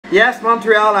Yes,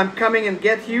 Montreal, I'm coming and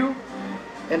get you.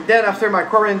 And then after my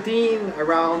quarantine,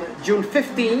 around June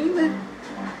 15,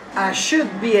 I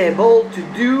should be able to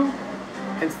do,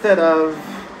 instead of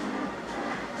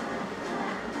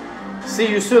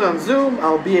see you soon on Zoom,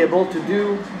 I'll be able to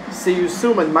do see you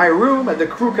soon in my room at the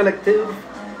Crew Collective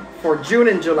for June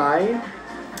and July.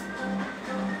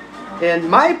 And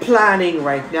my planning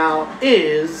right now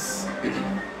is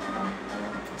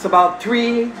it's about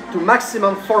 3 to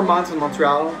maximum 4 months in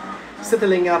Montreal,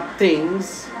 settling up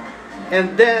things,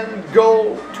 and then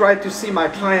go try to see my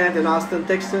client in Austin,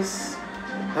 Texas,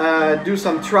 do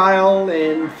some trial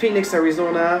in Phoenix,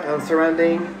 Arizona and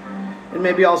surrounding, and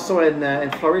maybe also in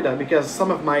Florida, because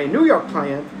some of my New York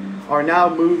clients are now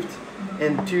moved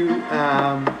into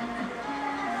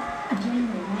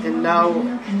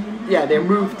they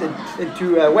moved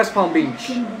into West Palm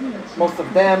Beach, most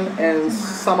of them, and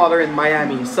some other in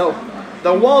Miami. So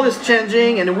the world is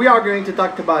changing and we are going to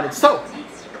talk about it. So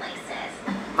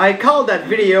I call that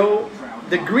video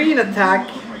the green attack,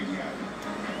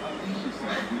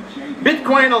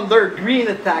 Bitcoin under green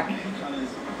attack.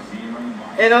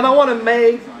 And I don't want to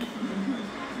make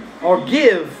or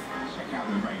give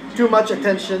too much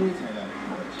attention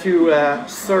to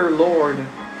Sir Lord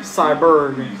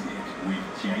Cyborg,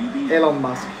 Elon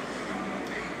Musk.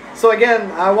 So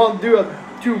again, I won't do a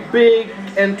too big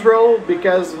intro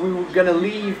because we were gonna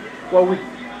leave what we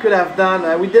could have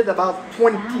done. We did about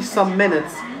 20 some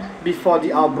minutes before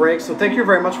the outbreak. So thank you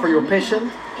very much for your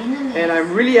patience. And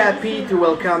I'm really happy to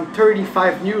welcome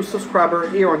 35 new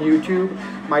subscribers here on YouTube,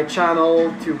 my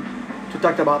channel, to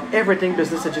talk about everything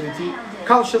business agility,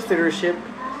 conscious leadership,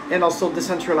 and also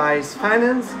decentralized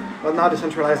finance, but not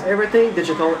decentralized everything,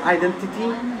 digital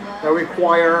identity that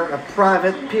require a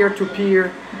private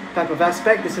peer-to-peer type of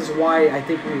aspect. This is why I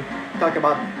think we talk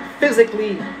about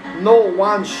physically no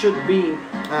one should be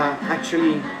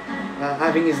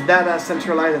having his data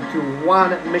centralized into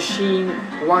one machine,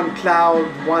 one cloud,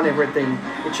 one everything.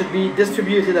 It should be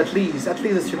distributed at least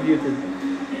distributed.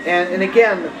 And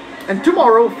again, and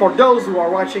tomorrow, for those who are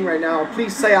watching right now,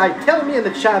 please say hi. Tell me in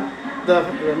the chat,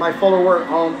 my follower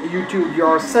on YouTube, you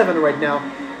are 7 right now.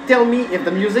 Tell me if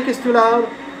the music is too loud,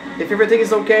 if everything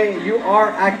is okay. You are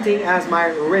acting as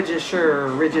my register.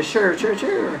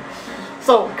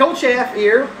 So Coach AF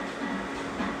here,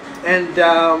 and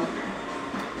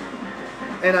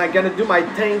I'm gonna do my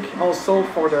thank also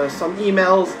for some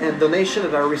emails and donation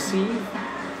that I receive.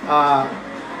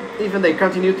 Even they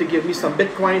continue to give me some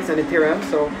Bitcoins and Ethereum,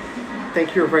 so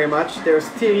thank you very much. There's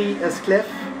Thierry Esclef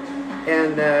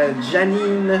and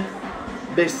Janine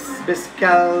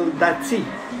Biscaldati.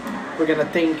 We're gonna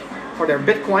thank for their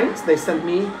Bitcoins they sent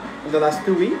me in the last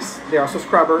 2 weeks. They are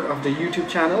subscribers of the YouTube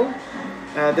channel.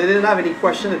 They didn't have any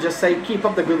question. They just say keep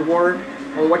up the good work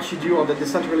on what you do on the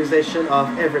decentralization of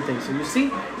everything. So you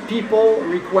see, people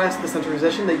request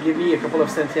decentralization. They give me a couple of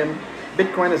centimes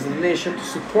Bitcoin as a donation to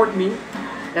support me.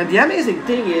 And the amazing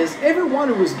thing is, everyone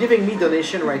who is giving me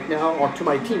donation right now, or to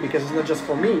my team, because it's not just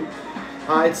for me,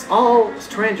 it's all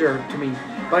stranger to me.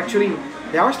 But actually,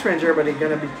 they are stranger, but they're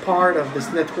gonna be part of this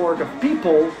network of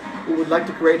people who would like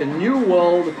to create a new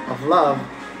world of love.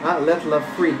 Let love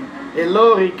free.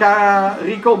 Hello,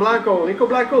 Rico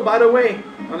Blanco, by the way,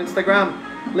 on Instagram.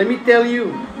 Let me tell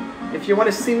you, if you want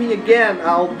to see me again,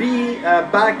 I'll be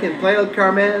back in Playa del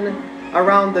Carmen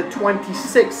around the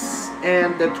 26th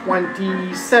and the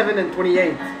 27th and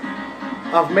 28th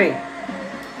of May.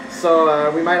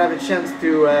 So we might have a chance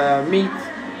to meet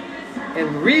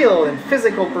in real and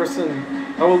physical person.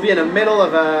 I will be in the middle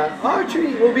of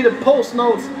actually, it will be the post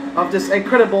notes of this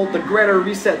incredible, the Greater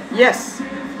Reset. Yes,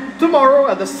 tomorrow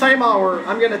at the same hour,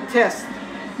 I'm gonna test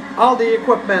all the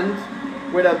equipment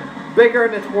with a bigger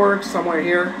network somewhere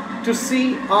here to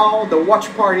see how the watch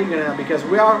party because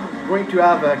we are going to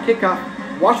have a kickoff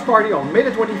watch party on May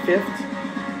the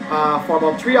 25th for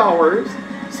about 3 hours.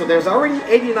 So there's already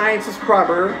 89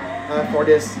 subscribers for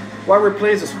this. What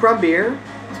replaces the Scrum beer.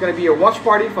 It's going to be a watch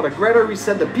party for the Greater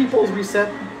Reset, the People's Reset,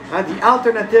 the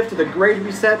alternative to the Great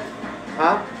Reset,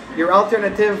 your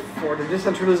alternative for the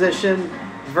decentralization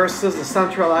versus the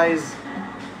centralized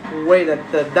way that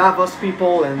the Davos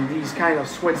people and these kind of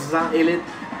soi-disant elite,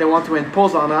 they want to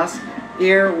impose on us.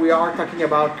 Here we are talking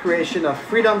about creation of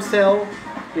freedom cell,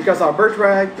 because our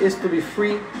birthright is to be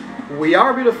free. We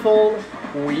are beautiful,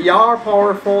 we are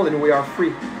powerful, and we are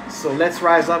free. So let's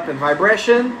rise up in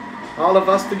vibration, all of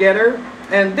us together.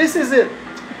 And this is it.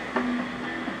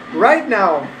 Right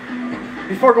now,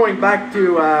 before going back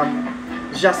to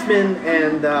Jasmine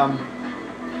and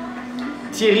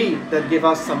Thierry that gave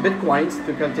us some Bitcoins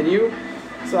to continue.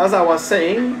 So as I was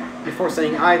saying, before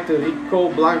saying hi to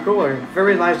Rico Blanco, a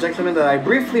very nice gentleman that I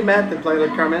briefly met in Playa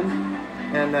del Carmen,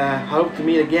 and hope to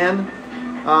meet again.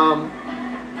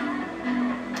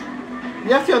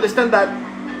 You have to understand that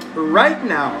right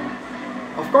now,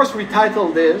 of course we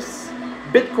titled this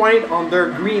Bitcoin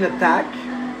under green attack,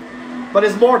 but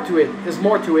there's more to it. There's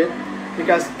more to it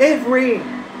because every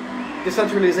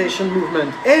decentralization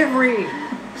movement, every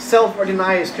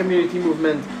self-organized community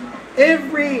movement,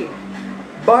 every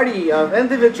body of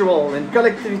individual and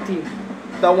collectivity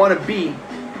that want to be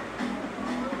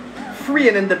free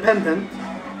and independent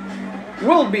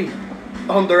will be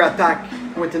under attack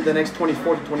within the next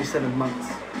 24 to 27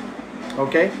 months.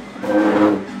 Okay?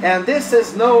 And this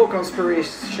is no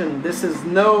conspiration. This is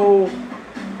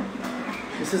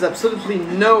absolutely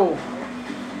no.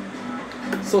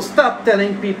 So stop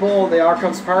telling people they are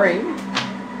conspiring.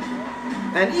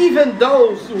 And even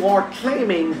those who are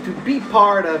claiming to be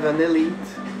part of an elite,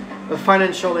 a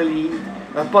financial elite,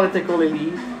 a political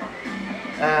elite,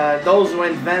 those who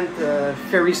invent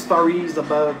fairy stories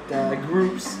about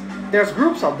groups. There's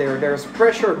groups out there. There's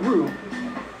pressure group,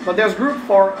 but there's group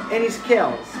for any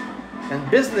scales, and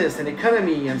business and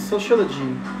economy and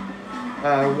sociology,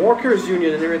 workers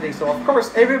union and everything. So of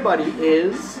course everybody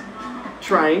is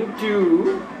trying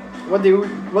to what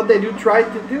they do try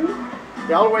to do.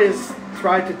 They always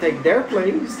try to take their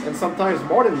place, and sometimes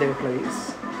more than their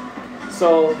place.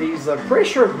 So these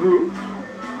pressure group,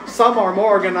 some are more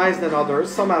organized than others,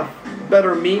 some have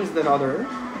better means than others.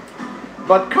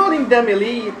 But calling them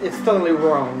elite is totally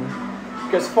wrong.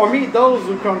 Because for me, those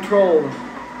who control,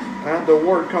 the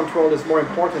word control is more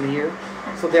important here.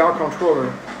 So they are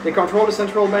controller. They control the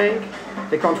central bank,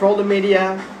 they control the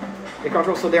media,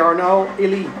 so they are now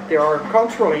elite. They are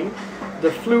controlling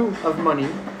the flow of money,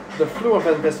 the flow of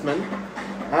investment.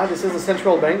 This is the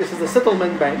central bank, this is the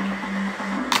settlement bank.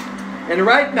 And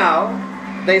right now,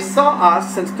 they saw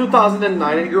us since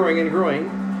 2009 and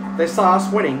growing, they saw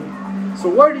us winning. So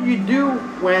what do you do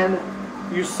when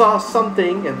you saw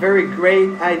something, a very great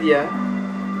idea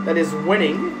that is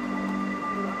winning,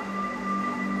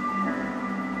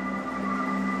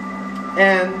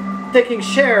 and taking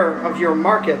share of your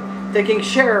market, taking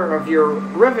share of your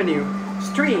revenue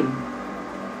stream,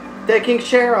 taking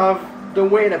share of the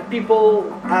way that people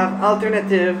have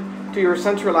alternative to your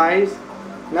centralized,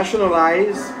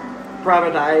 nationalized,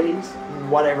 privatized,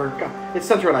 whatever. It's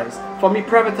centralized. For me,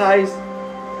 privatized,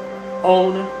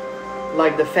 own,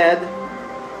 like the Fed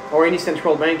or any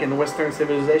central bank in Western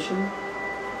civilization.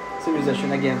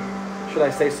 Civilization again, should I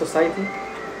say society?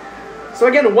 So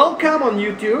again, welcome on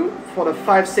YouTube. For the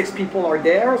 5-6 people are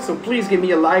there, so please give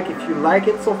me a like if you like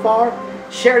it so far.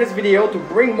 Share this video to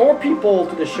bring more people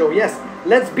to the show. Yes,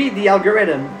 let's beat the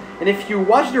algorithm. And if you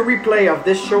watch the replay of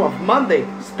this show of Monday,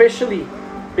 especially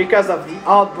because of the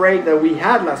outbreak that we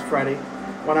had last Friday,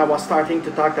 when I was starting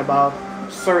to talk about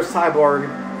Sir Cyborg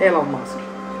Elon Musk.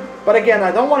 But again,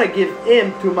 I don't want to give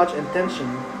him too much attention.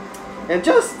 And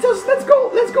just let's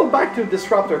go back to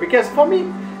Disruptor, because for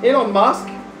me, Elon Musk,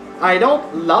 I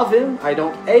don't love him, I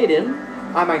don't hate him,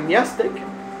 I'm agnostic.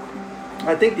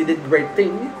 I think he did great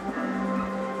thing.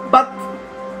 But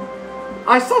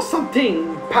I saw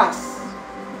something pass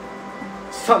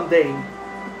someday.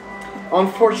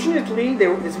 Unfortunately,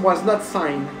 this was not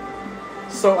signed.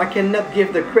 So I cannot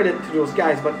give the credit to those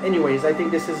guys. But anyways, I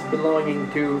think this is belonging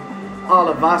to all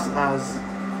of us as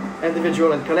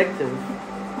individual and collective.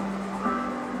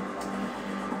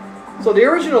 So the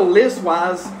original list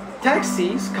was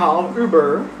taxis called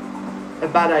Uber, a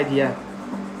bad idea.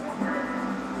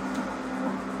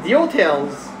 The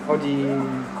hotels,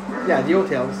 the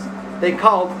hotels, they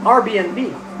called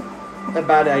Airbnb, a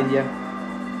bad idea.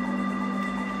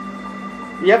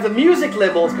 You have the music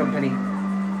labels company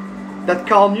that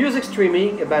called music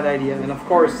streaming a bad idea, and of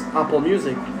course Apple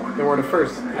Music, they were the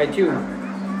first, iTunes.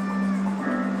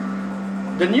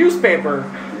 The newspaper,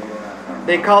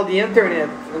 they called the internet,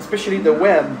 especially the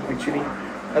web, actually,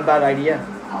 a bad idea.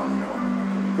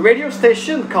 The radio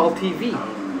station called TV,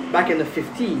 back in the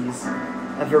 50s,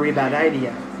 a very bad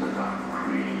idea.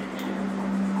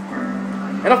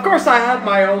 And of course I had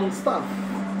my own stuff.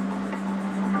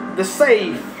 The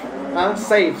SAFE,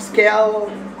 Scale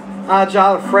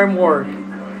Agile Framework.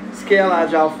 Scale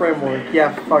Agile Framework,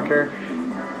 yeah, fucker.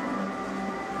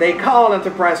 They call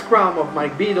Enterprise Scrum of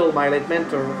Mike Beadle, my late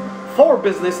mentor, for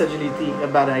business agility, a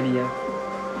bad idea.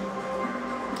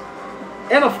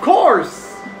 And of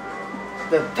course,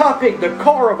 the topic, the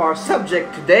core of our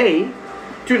subject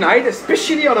tonight,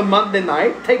 especially on a Monday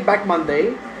night, Take Back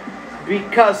Monday,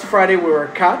 because Friday we were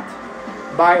cut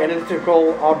by an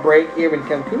electrical outbreak here in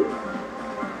Cancun.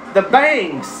 The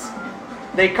banks,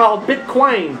 they call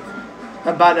Bitcoin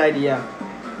a bad idea.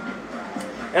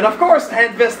 And of course,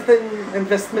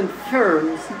 investment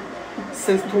firms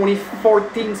since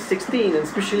 2014-16, and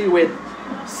especially with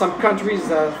some countries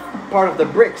part of the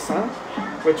BRICS,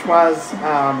 which was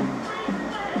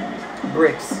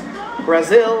BRICS: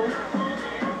 Brazil,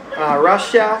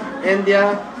 Russia,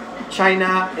 India,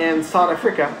 China, and South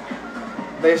Africa.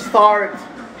 They start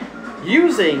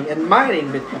using and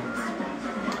mining Bitcoins.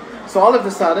 So all of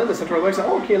a sudden, the central bank said,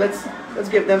 okay, let's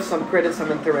give them some credit,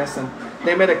 some interest, and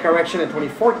they made a correction in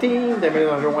 2014, they made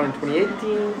another one in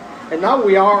 2018, and now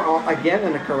we are again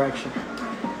in a correction.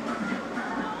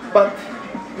 But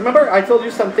remember, I told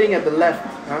you something at the left,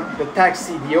 the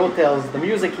taxi, the hotels, the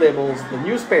music labels, the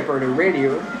newspaper, the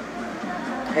radio,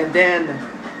 and then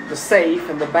the safe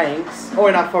and the banks. Oh,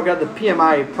 and I forgot the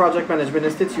PMI, Project Management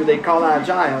Institute, they call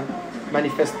Agile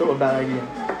Manifesto a bad idea.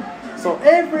 So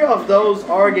every of those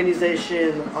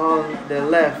organizations on the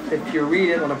left, if you read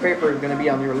it on a paper, it's going to be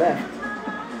on your left.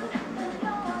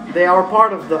 They are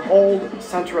part of the old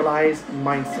centralized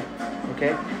mindset,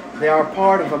 okay? They are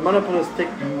part of a monopolistic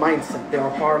mindset. They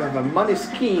are part of a money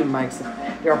scheme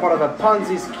mindset. They are part of a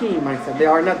Ponzi scheme mindset. They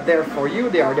are not there for you,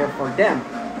 they are there for them,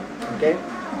 okay?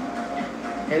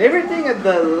 And everything at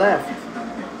the left,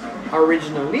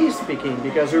 originally speaking,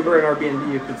 because Uber and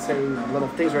Airbnb, you could say a lot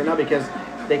of things right now because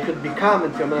they could become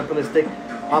into a monopolistic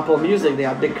Apple Music. They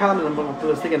have become a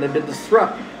monopolistic and they've been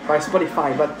disrupted by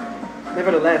Spotify. But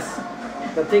nevertheless,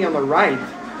 the thing on the right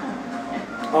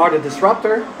are the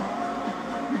disruptor,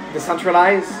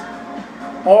 decentralized,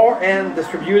 and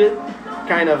distributed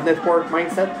kind of network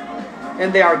mindset.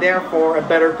 And they are there for a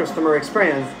better customer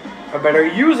experience, a better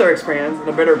user experience, and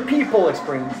a better people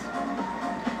experience.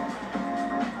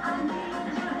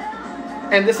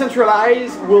 And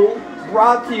decentralized will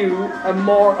brought you a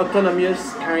more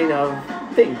autonomous kind of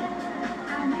thing.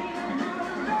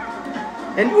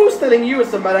 And who's telling you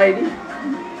it's a bad idea?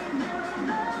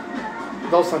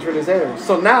 Those centralizers.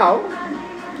 So now,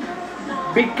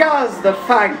 because the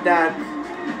fact that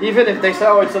even if they say,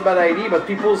 oh, it's a bad idea, but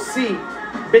people see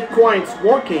Bitcoin's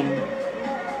working,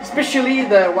 especially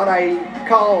the what I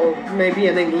call maybe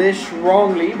in English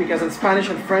wrongly, because in Spanish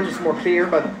and French it's more clear,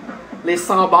 but les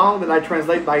sans banque that I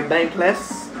translate by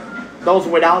bankless, those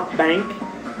without bank,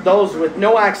 those with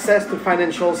no access to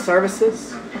financial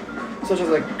services, such as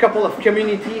a couple of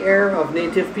community here of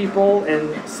native people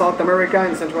in South America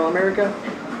and Central America,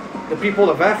 the people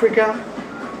of Africa,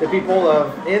 the people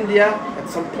of India at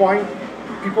some point,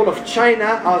 people of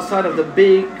China outside of the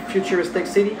big futuristic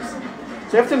cities.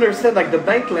 So you have to understand, like the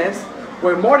bankless,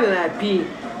 we're more than happy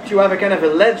to have a kind of a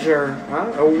ledger,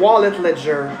 a wallet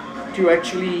ledger, to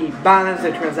actually balance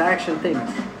the transaction things.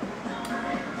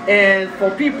 And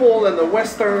for people in the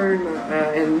Western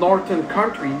and Northern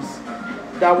countries,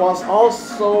 that was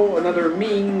also another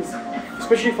means,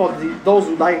 especially for those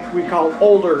who we call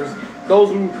holders, those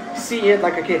who see it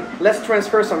like, okay, let's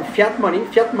transfer some fiat money,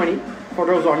 for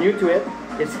those who are new to it,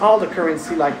 it's all the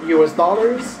currency like US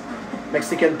dollars,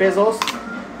 Mexican pesos,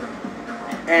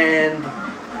 and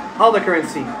all the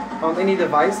currency on any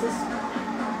devices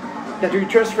that you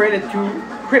transfer it into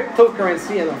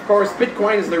cryptocurrency. And of course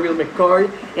Bitcoin is the real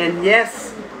McCoy. And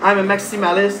yes, I'm a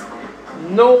maximalist.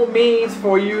 No means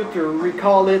for you to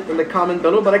recall it in the comment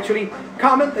below, but actually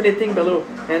comment anything below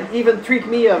and even treat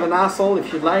me of an asshole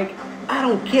if you'd like. I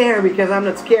don't care, because I'm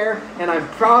not scared and I'm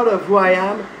proud of who I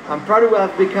am. I'm proud of who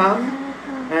I've become,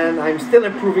 and I'm still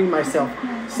improving myself.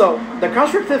 So the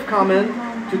constructive comment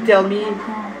to tell me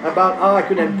about how I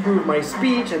could improve my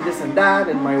speech and this and that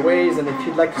and my ways, and if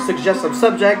you'd like to suggest some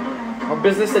subject on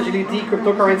business agility,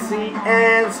 cryptocurrency,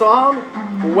 and so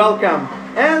on, welcome.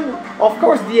 And of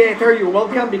course the editor, you're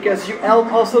welcome, because you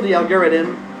help also the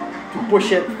algorithm to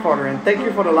push it further. And thank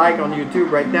you for the like on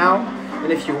YouTube right now.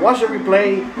 And if you watch the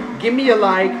replay, give me a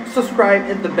like, subscribe,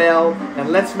 hit the bell, and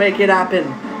let's make it happen.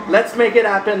 Let's make it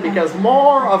happen, because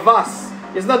more of us,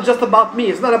 it's not just about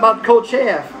me, it's not about Coach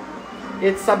AF.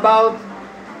 It's about,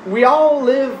 we all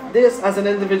live this as an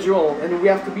individual, and we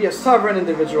have to be a sovereign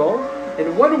individual.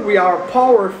 And when we are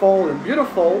powerful and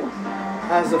beautiful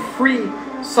as a free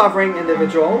sovereign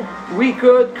individual, we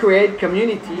could create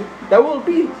community that will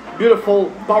be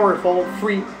beautiful, powerful,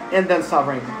 free, and then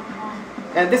sovereign.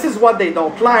 And this is what they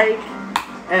don't like,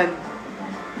 and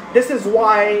this is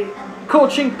why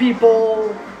coaching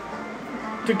people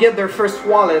to get their first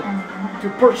wallet, to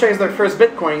purchase their first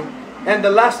Bitcoin, and the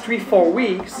last 3-4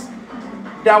 weeks,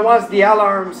 that was the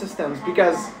alarm systems,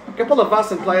 because a couple of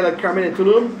us in Playa del Carmen and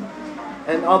Tulum,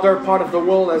 and other part of the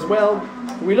world as well,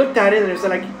 we looked at it and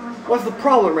said, like, what's the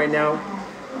problem right now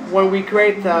when we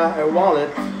create a wallet,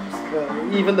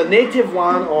 even the native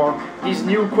one or these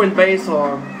new Coinbase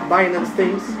or Binance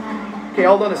things. Okay,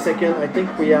 hold on a second. I think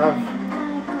we have.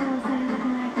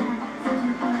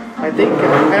 I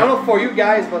don't know for you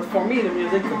guys, but for me the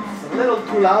music is a little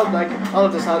too loud, like all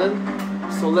of a sudden.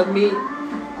 So let me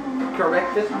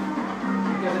correct it,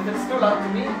 because if it's too loud to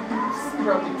me, it's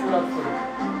probably too loud for you.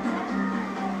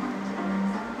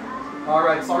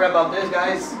 Alright, sorry about this,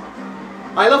 guys.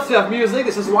 I love to have music.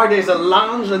 This is why there's a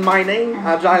lounge in my name,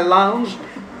 Agile Lounge,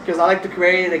 because I like to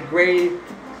create a great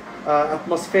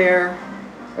atmosphere,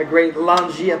 a great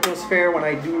loungy atmosphere when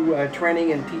I do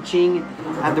training and teaching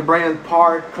at the Bryant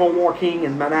Park, co-working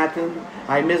in Manhattan.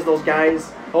 I miss those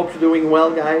guys. Hope you're doing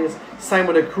well, guys. Same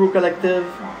with the Crew Collective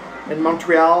in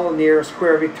Montreal near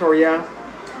Square Victoria.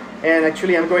 And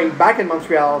actually I'm going back in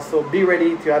Montreal, so be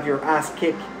ready to have your ass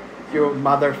kicked, you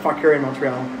motherfucker, in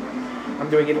Montreal. I'm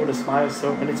doing it with a smile,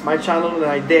 so, and it's my channel and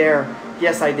I dare,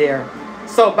 yes I dare.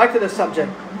 So back to the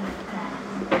subject.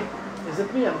 Is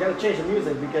it me? I'm gonna change the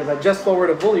music because I just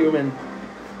lowered the volume and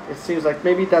it seems like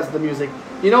maybe that's the music.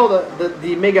 You know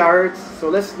the megahertz, so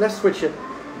let's switch it.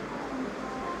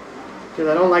 Because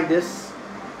I don't like this.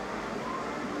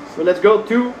 So let's go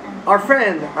to our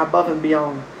friend Above and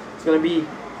Beyond. It's gonna be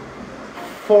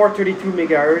 432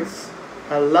 megahertz,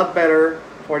 a lot better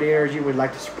for the energy we'd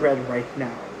like to spread right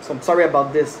now. So I'm sorry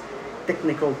about this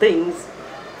technical things.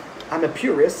 I'm a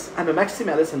purist, I'm a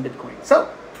maximalist in Bitcoin. So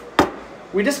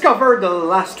we discovered the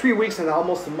last 3 weeks and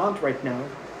almost a month right now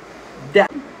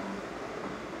that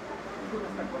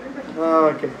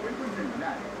okay.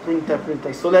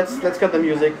 So let's cut the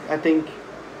music. I think.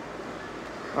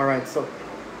 All right. So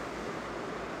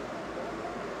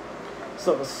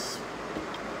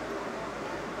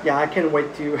yeah, I can't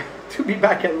wait to be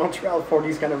back in Montreal for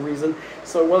these kind of reasons.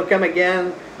 So welcome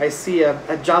again. I see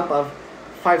a jump of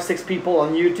 5-6 people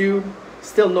on YouTube.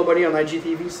 Still nobody on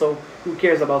IGTV. So who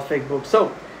cares about Facebook?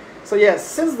 So yes,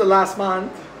 since the last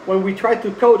month, when we try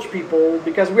to coach people,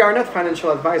 because we are not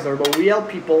financial advisor, but we help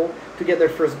people to get their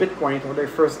first Bitcoin or their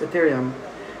first Ethereum.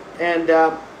 And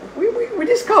we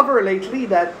discover lately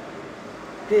that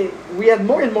we had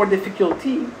more and more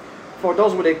difficulty for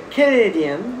those with a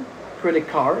Canadian credit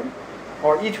card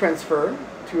or e-transfer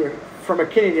from a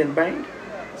Canadian bank.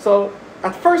 So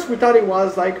at first we thought it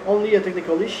was like only a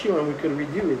technical issue and we could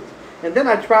redo it. And then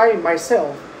I tried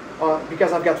myself,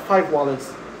 because I've got 5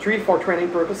 wallets, 3 for training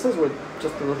purposes with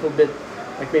just a little bit,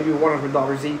 like maybe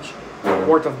 $100 each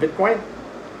worth of Bitcoin.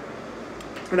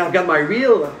 And I've got my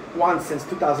real one since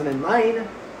 2009.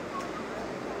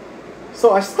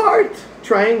 So I start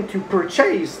trying to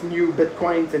purchase new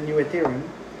Bitcoins and new Ethereum,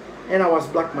 and I was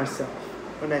blocked myself.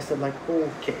 And I said like,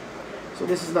 okay, so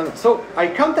this is not. So I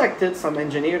contacted some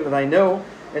engineer that I know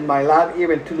in my lab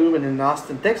here in Tulum and in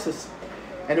Austin, Texas.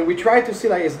 And we tried to see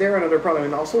like, is there another problem?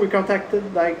 And also we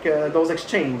contacted like those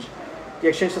exchange. The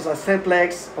exchanges are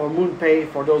Simplex or MoonPay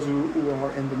for those who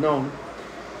are in the known.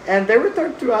 And they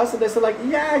returned to us and they said like,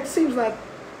 yeah, it seems that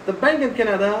the bank in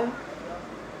Canada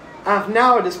have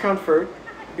now a discomfort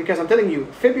because I'm telling you,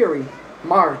 February,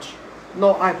 March,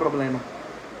 no hay problema.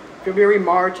 February,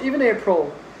 March, even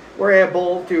April, we're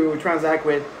able to transact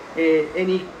with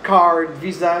any card,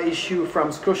 Visa issue from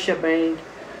Scotiabank,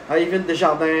 even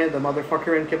Desjardins, the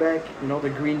motherfucker in Quebec, you know, the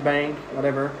Green Bank,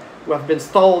 whatever, who have been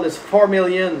stole this 4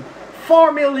 million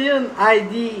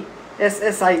ID,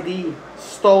 SSID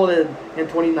stolen in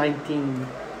 2019.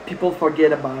 People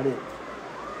forget about it.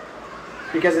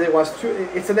 Because it was true.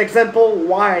 It's an example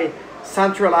why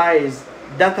centralized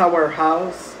data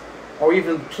warehouse or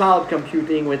even cloud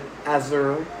computing with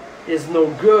Azure is no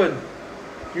good.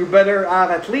 You better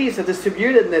have at least a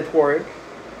distributed network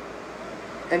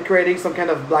and creating some kind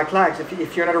of black flags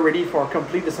if you're not ready for a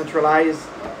complete decentralized,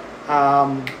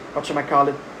 what should I call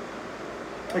it?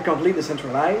 A complete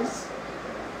decentralized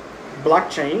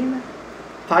blockchain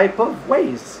type of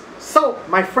ways. So,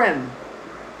 my friend,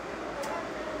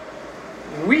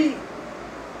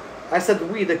 I said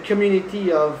we, the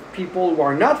community of people who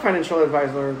are not financial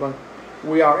advisors, but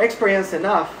we are experienced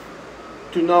enough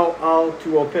to know how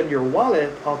to open your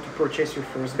wallet, how to purchase your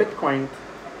first Bitcoin,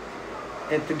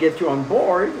 and to get you on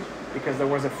board, because there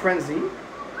was a frenzy.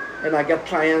 And I got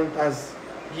clients as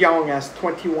young as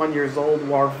 21 years old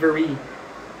who are very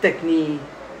techie,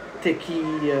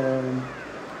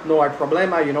 no hay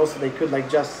problema, you know, so they could like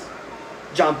just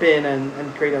jump in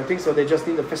and create everything. So they just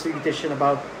need a facilitation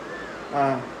about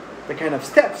the kind of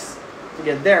steps to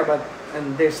get there,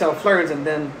 and they're self-learned, and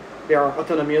then they are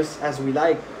autonomous as we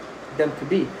like them to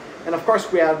be. And of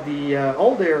course we have the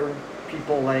older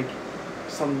people, like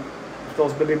some of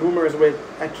those baby boomers with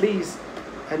at least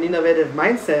an innovative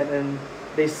mindset, and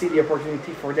they see the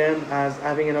opportunity for them as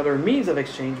having another means of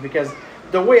exchange. Because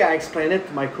the way I explain it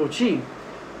to my coachee,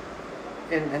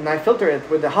 and I filter it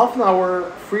with the half an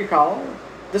hour free call,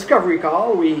 discovery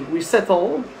call. We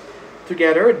settle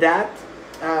together that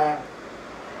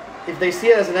if they see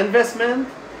it as an investment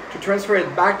to transfer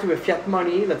it back to a fiat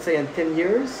money, let's say in 10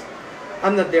 years,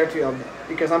 I'm not there to help them,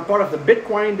 because I'm part of the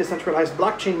Bitcoin decentralized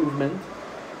blockchain movement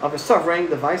of the sovereign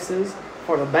devices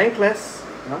for the bankless,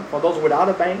 for those without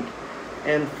a bank,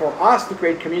 and for us to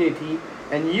create community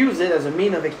and use it as a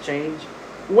mean of exchange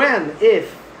when,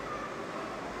 if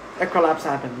a collapse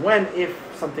happens, when, if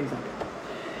something's happened.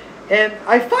 And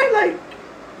I find like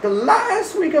the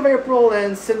last week of April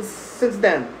and since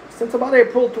about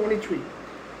April 23,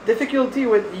 difficulty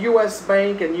with US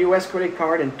bank and US credit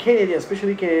card and Canadian,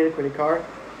 especially Canadian credit card,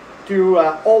 to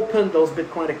open those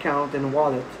Bitcoin account and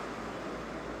wallet,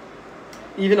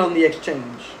 even on the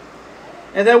exchange.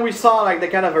 And then we saw like the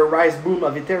kind of a rise boom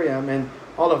of Ethereum and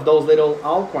all of those little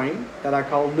altcoin that I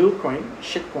call null coin,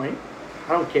 shitcoin.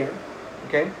 I don't care,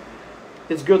 okay?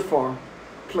 It's good for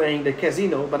playing the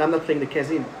casino, but I'm not playing the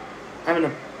casino. I'm in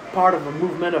a part of a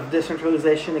movement of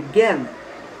decentralization again,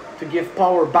 to give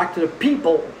power back to the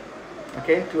people,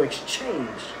 okay? To exchange,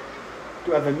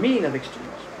 to have a mean of exchange.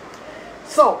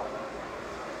 So,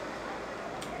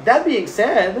 that being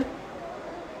said,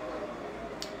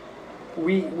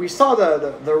 we saw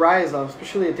the rise of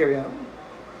especially Ethereum,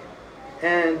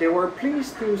 and they were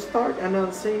pleased to start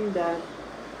announcing that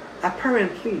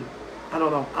apparently, I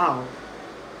don't know how,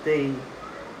 they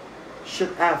should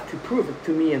have to prove it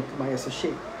to me and to my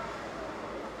associate,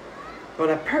 but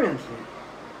apparently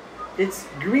it's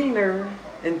greener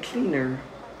and cleaner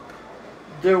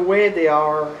the way they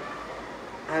are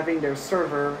having their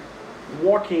server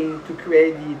working to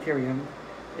create the Ethereum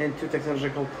into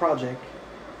technological project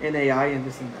in AI and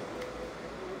this and that.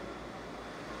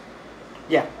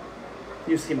 Yeah,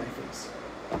 you see my face.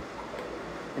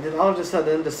 And then all of a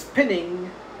sudden, the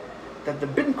spinning that the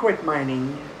Bitcoin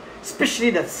mining, especially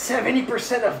that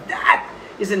 70% of that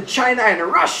is in China and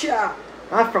Russia,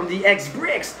 from the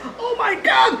ex-BRICS. Oh my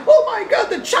God,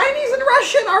 the Chinese and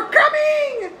Russian are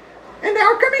coming! And they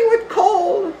are coming with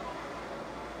coal.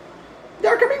 They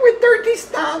are coming with dirty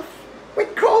stuff,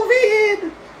 with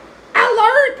COVID.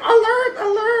 Alert, alert,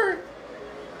 alert.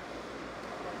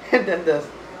 And then the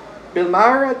Bill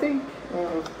Maher, I think,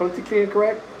 politically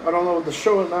incorrect. I don't know the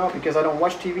show now because I don't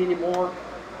watch TV anymore.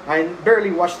 I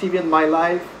barely watch TV in my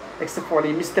life, except for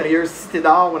Les Mystérieuses Cités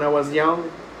d'Or when I was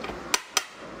young.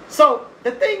 So,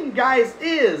 the thing, guys,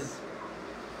 is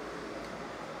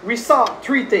we saw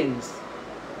three things.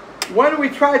 When we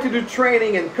try to do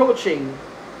training and coaching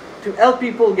to help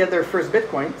people get their first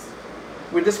Bitcoins,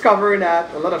 we discovered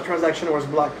that a lot of transaction was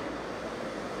blocked.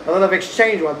 A lot of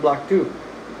exchange was blocked too,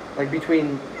 like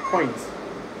between coins.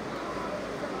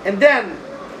 And then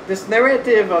this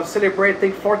narrative of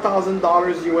celebrating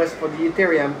 $4,000 US for the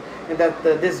Ethereum, and that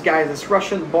this guy, this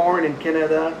Russian born in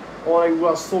Canada, oh, he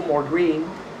was so more green.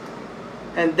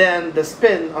 And then the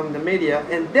spin on the media,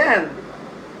 and then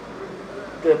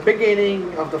the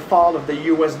beginning of the fall of the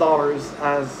US dollars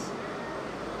as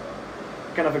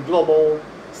kind of a global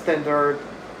standard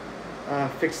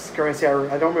fixed currency.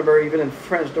 I don't remember even in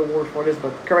French the word for this,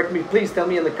 but correct me, please tell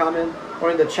me in the comment or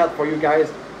in the chat for you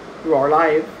guys who are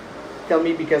live. Tell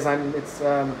me, because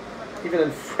even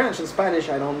in French and Spanish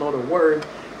I don't know the word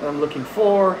that I'm looking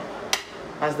for,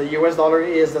 as the US dollar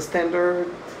is the standard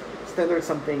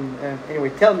something. Anyway,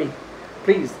 tell me,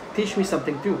 please teach me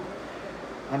something too.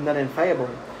 I'm not infallible.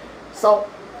 So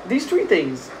these three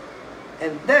things,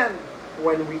 and then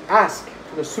when we ask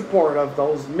for the support of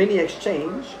those mini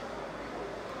exchange,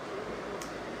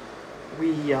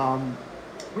 we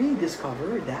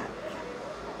discovered that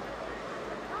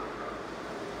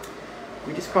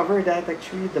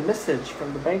actually the message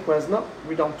from the bank was, no,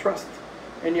 we don't trust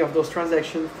any of those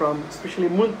transactions from especially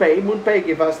MoonPay. MoonPay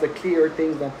gave us the clear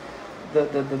things that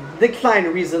the decline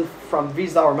reason from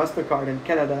Visa or MasterCard in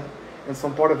Canada and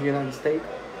some part of the United States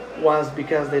was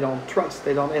because they don't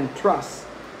entrust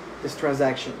these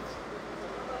transactions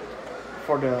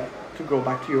to go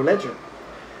back to your ledger.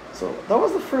 So that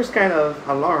was the first kind of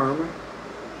alarm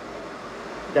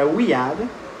that we had.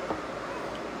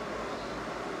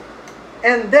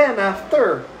 And then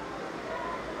after,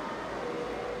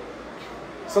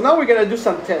 so now we're gonna do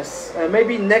some tests.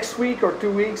 Maybe next week or 2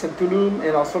 weeks in Tulum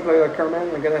and also Playa del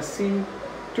Carmen, I'm gonna see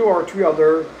 2 or 3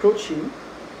 other coaches,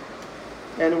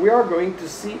 and we are going to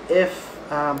see if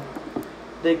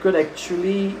they could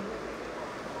actually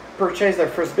purchase their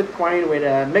first Bitcoin with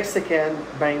a Mexican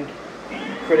bank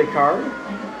credit card,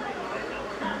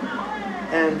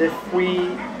 and if we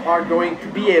are going to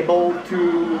be able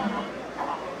to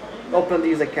open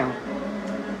these accounts.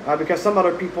 Because some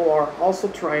other people are also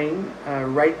trying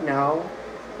right now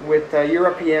with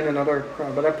European and other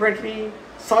crowd. But apparently,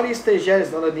 Southeast Asia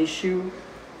is not an issue.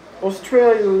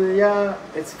 Australia,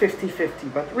 it's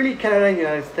 50-50. But really, Canada and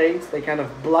United States, they're kind of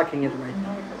blocking it right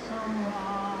now.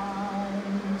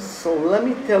 So let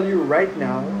me tell you right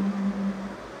now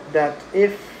that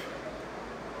if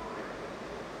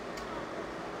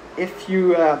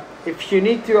you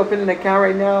need to open an account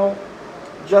right now,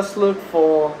 just look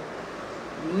for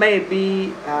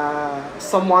maybe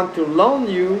someone to loan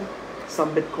you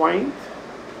some Bitcoin.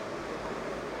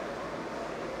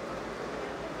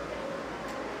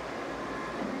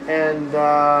 And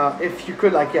if you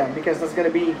could, like, yeah, because that's gonna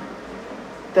be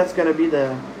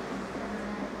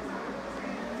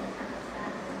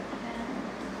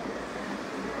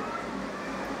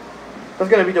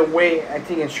the way, I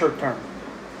think, in short term.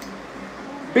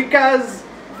 Because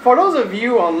for those of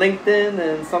you on LinkedIn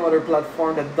and some other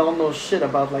platform that don't know shit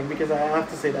about, like, because I have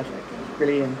to say that, like,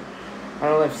 really, and I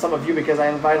don't know if some of you, because I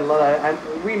invite a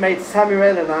lot, we made,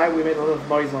 Samuel and we made a lot of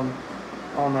noise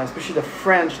on especially the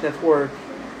French network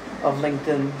of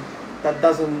LinkedIn that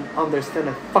doesn't understand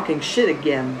a fucking shit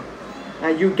again.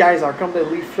 And you guys are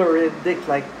completely fluid, dick,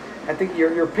 like, I think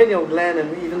your pineal gland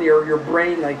and even your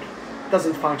brain, like,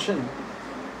 doesn't function.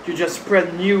 You just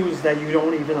spread news that you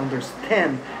don't even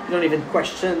understand. You don't even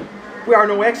question. We are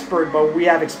no expert, but we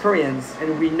have experience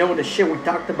and we know the shit we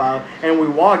talked about and we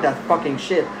walk that fucking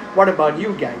shit. What about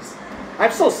you guys?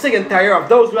 I'm so sick and tired of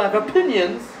those who have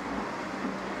opinions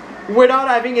without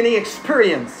having any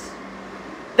experience.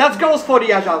 That goes for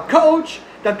the Agile coach.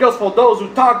 That goes for those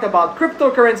who talked about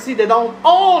cryptocurrency. They don't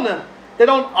own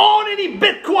any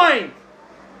Bitcoin.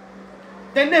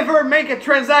 They never make a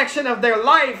transaction of their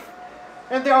life.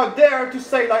 And they are there to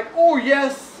say, like, oh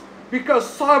yes,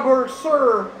 because Cyber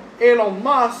Sir Elon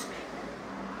Musk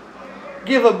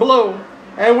give a blow,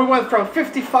 and we went from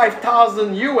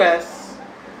 55,000 US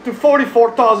to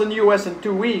 44,000 US in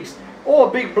 2 weeks. Oh,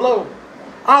 a big blow.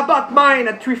 I bought mine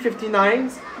at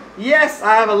 359s. Yes,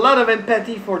 I have a lot of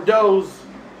empathy for those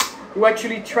who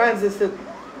actually transited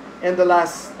in the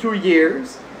last 2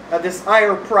 years at this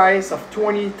higher price of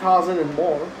 20,000 and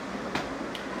more.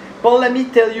 But let me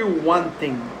tell you one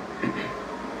thing.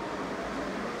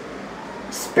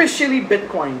 Especially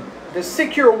Bitcoin, the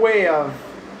secure way of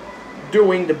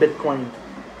doing the Bitcoin,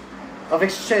 of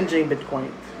exchanging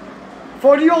Bitcoin.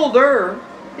 For the older,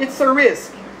 it's a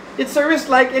risk. It's a risk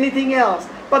like anything else.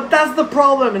 But that's the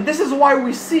problem, and this is why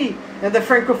we see in the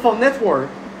Francophone network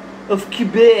of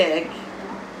Quebec,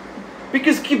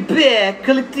 because Quebec,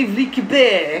 collectively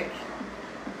Quebec,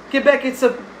 it's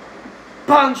a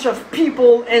bunch of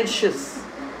people anxious,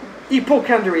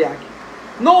 hypochondriac.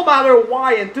 No matter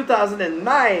why in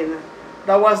 2009,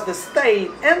 that was the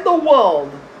state and the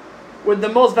world with the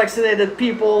most vaccinated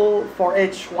people for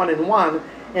H1N1,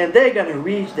 and they're gonna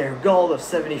reach their goal of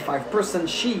 75%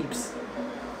 sheeps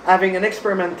having an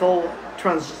experimental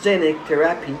transgenic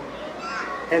therapy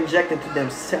injected to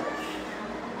themselves.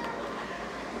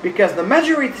 Because the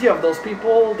majority of those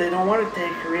people, they don't want to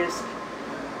take risk.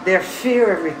 They fear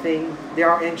everything. They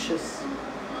are anxious.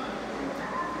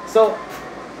 So,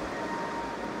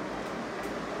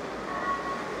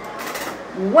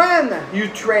 when you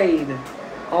trade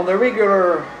on the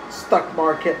regular stock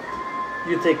market,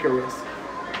 you take a risk.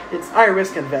 It's high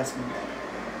risk investment.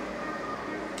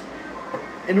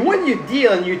 And when you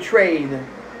deal and you trade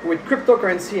with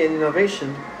cryptocurrency and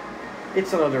innovation,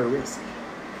 it's another risk.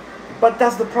 But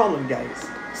that's the problem, guys.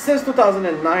 Since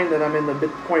 2009 that I'm in the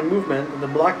Bitcoin movement, the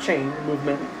blockchain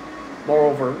movement,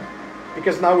 moreover,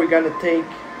 because now we're going to take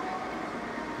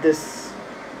this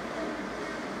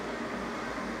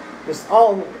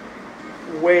all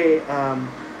way up,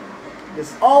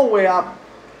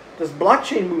 this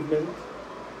blockchain movement,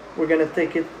 we're going to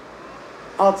take it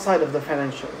outside of the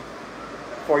financial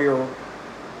for your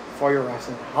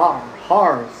asset.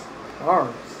 HARS,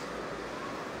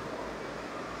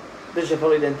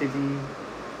 digital identity,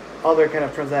 other kind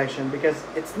of transaction, because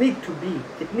it need to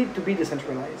be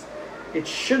decentralized. It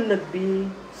should not be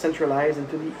centralized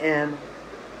into the end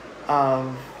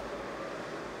of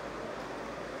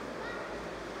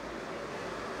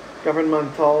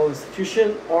governmental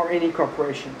institution or any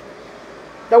corporation.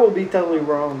 That will be totally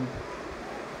wrong.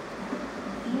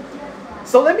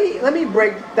 So let me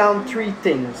break down three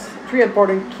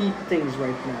important key things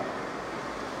right now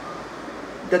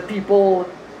that people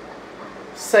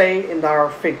say in our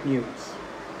fake news.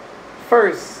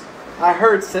 First, I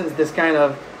heard since this kind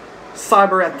of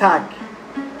cyber attack,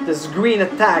 this green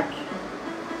attack,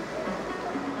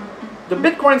 the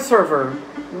Bitcoin server,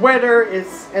 whether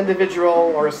it's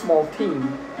individual or a small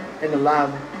team in a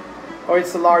lab, or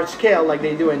it's a large scale like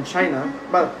they do in China,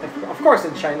 but of course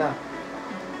in China,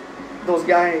 those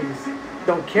guys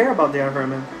don't care about the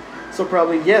environment. So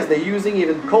probably, yes, they're using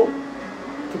even coal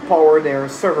to power their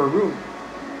server room.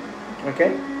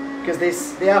 Okay? Because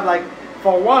they have like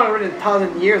for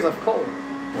 100,000 years of coal.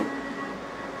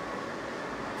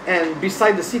 And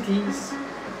beside the cities,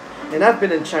 and I've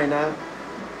been in China,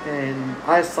 and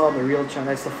I saw the real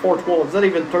China. It's a fourth wall. It's not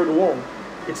even third wall.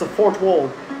 It's a fourth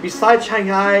wall. Beside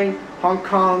Shanghai, Hong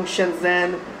Kong,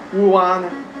 Shenzhen,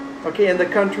 Wuhan, okay, in the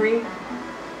country,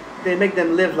 they make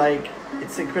them live like,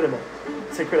 it's incredible.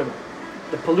 It's incredible.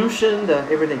 The pollution, the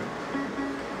everything.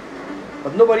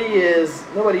 But nobody is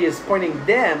pointing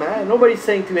them. Nobody's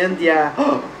saying to India,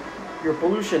 oh, your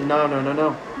pollution. No, no, no,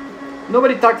 no.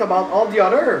 Nobody talked about all the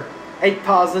other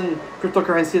 8,000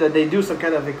 cryptocurrency that they do some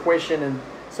kind of equation and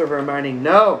server mining.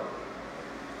 No.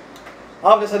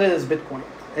 All of a sudden it's Bitcoin.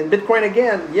 And Bitcoin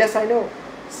again, yes, I know.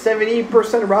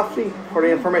 70% roughly for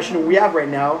the information we have right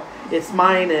now, it's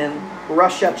mined in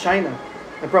Russia, China,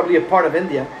 and probably a part of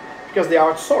India because they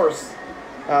outsource.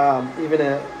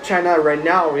 Even China right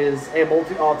now is able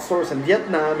to outsource in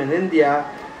Vietnam and India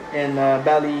and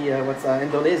Bali,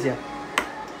 Indonesia.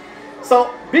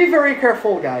 So be very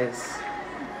careful, guys.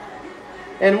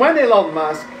 And when Elon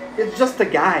Musk, it's just a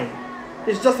guy.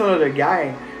 It's just another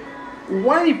guy.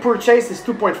 When he purchased his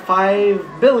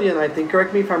 2.5 billion, I think,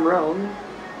 correct me if I'm wrong,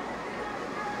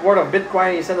 worth of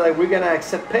Bitcoin, he said like we're gonna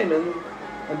accept payment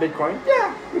on Bitcoin.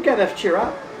 Yeah, we kind of cheer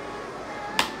up.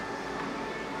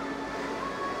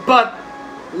 But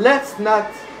let's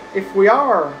not, if we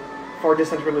are for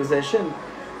decentralization,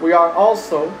 we are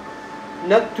also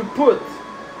not to put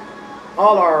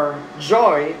all our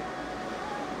joy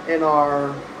and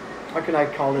our, how can I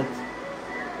call it,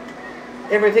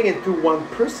 everything into one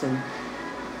person.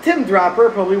 Tim Draper,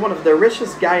 probably one of the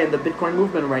richest guy in the Bitcoin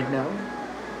movement right now,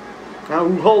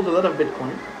 who holds a lot of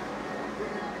Bitcoin.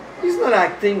 He's not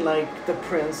acting like the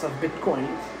prince of Bitcoin.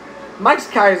 Mike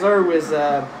Kaiser was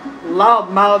a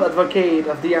loud-mouthed advocate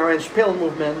of the orange pill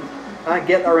movement. I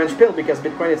get orange pill because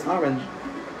Bitcoin is orange,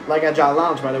 like Agile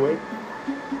Lounge, by the way.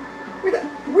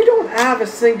 We don't have a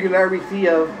singularity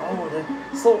of,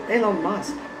 so Elon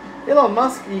Musk. Elon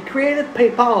Musk, he created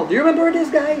PayPal. Do you remember this,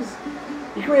 guys?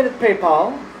 He created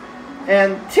PayPal,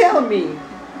 and tell me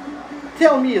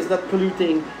is that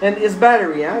polluting? And his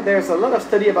battery, there's a lot of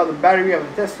study about the battery of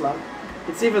a Tesla.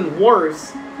 It's even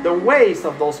worse. The waste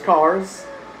of those cars,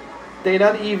 they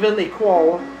not even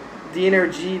equal the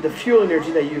energy, the fuel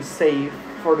energy that you save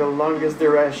for the longest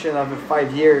duration of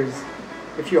 5 years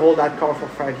if you hold that car for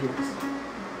 5 years.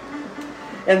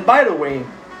 And by the way,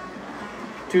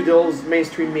 to those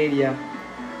mainstream media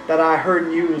that I heard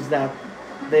news that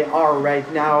they are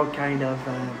right now kind of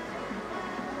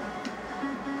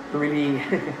really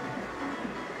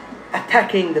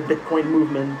attacking the Bitcoin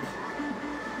movement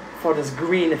for this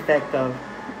green effect of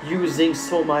using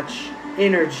so much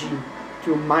energy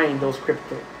to mine those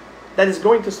crypto. That is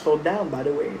going to slow down, by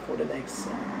the way, for the next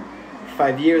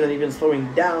 5 years, and even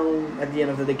slowing down at the end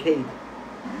of the decade.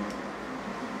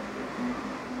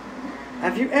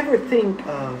 Have you ever think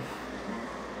of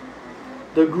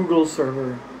the Google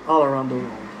server all around the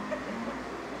world?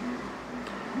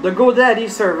 The GoDaddy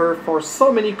server for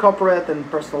so many corporate and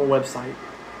personal websites,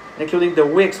 including the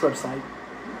Wix website.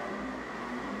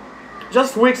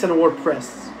 Just Wix and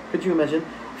WordPress. Could you imagine?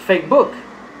 Facebook,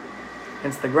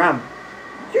 Instagram,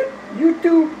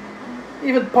 YouTube,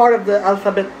 even part of the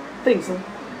alphabet things. Huh?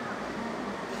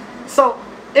 So,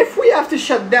 if we have to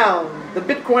shut down the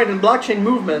Bitcoin and blockchain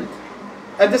movement,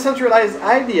 a decentralized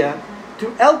idea to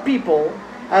help people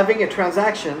having a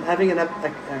transaction, having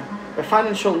a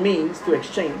financial means to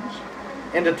exchange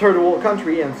in the third world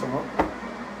country and so on.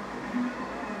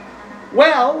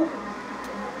 Well,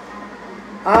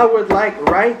 I would like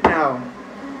right now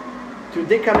to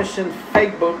decommission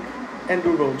Facebook and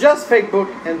Google. Just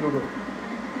Facebook and Google.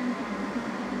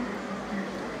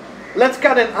 Let's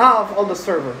cut in half all the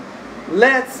server.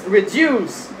 Let's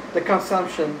reduce the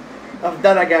consumption of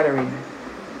data gathering.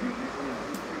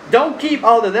 Don't keep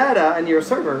all the data in your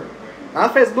server on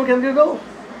Facebook and Google.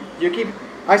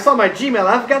 I saw my Gmail.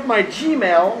 I've got my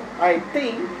Gmail, I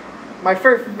think, my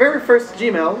very first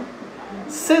Gmail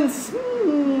since,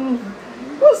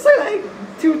 we'll say like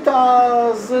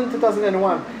 2000,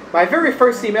 2001. My very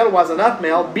first email was an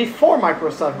Hotmail before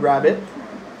Microsoft grabbed it.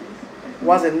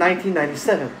 Was in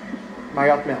 1997. My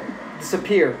Hotmail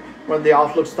disappeared when the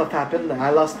Outlook stuff happened. I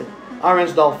lost it.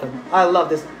 Orange Dolphin. I love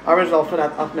this. Orange Dolphin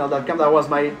at hotmail.com. That was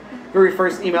my very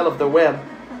first email of the web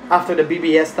after the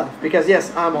BBS stuff. Because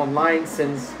yes, I'm online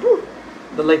since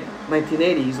the late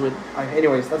 1980s with...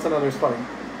 anyways, that's another story.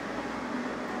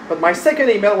 But my second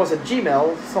email was a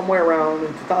Gmail somewhere around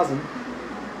in 2000.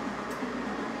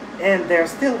 And they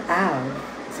still have,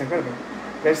 it's incredible.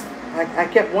 I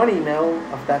kept one email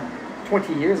of that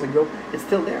 20 years ago, it's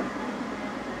still there.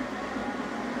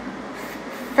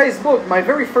 Facebook, my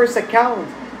very first account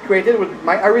created with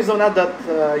my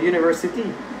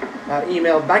Arizona.university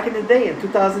email back in the day in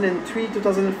 2003,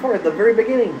 2004, at the very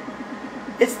beginning.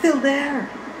 It's still there.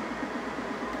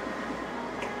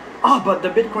 Oh, but the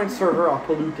Bitcoin server are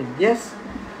polluting. Yes.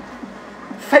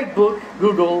 Facebook,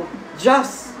 Google,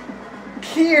 just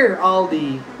clear all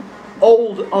the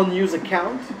old unused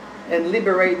accounts and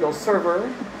liberate those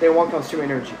servers. They won't consume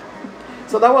energy.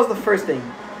 So that was the first thing.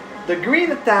 The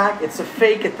green attack, it's a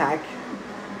fake attack.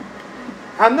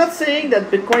 I'm not saying that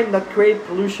Bitcoin not create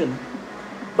pollution,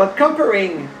 but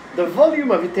comparing the volume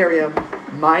of Ethereum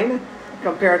mined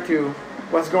compared to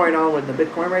what's going on with the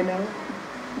Bitcoin right now,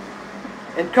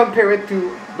 and compare it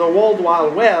to the World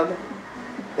Wide Web,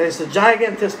 there's a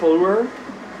gigantic polluter.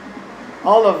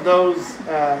 All of those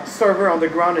servers on the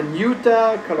ground in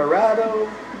Utah, Colorado,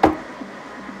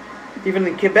 even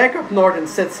in Quebec up north in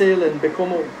Sept-Îles and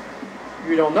Bécomo.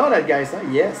 You don't know that, guys, huh?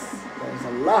 Yes, there's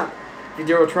a lot.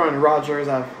 Videotron and Rogers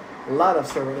have a lot of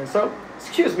servers there. So,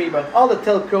 excuse me, but all the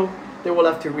telco, they will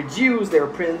have to reduce their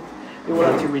print. They will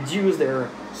have to reduce their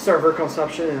server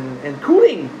consumption and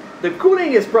cooling. The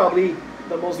cooling is probably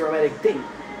the most dramatic thing.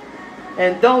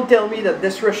 And don't tell me that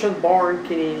this Russian-born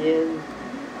Canadian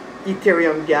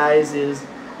Ethereum guys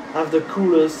have the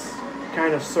coolest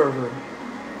kind of server.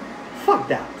 Fuck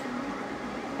that.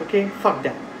 Okay? Fuck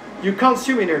that. You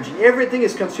consume energy. Everything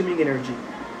is consuming energy.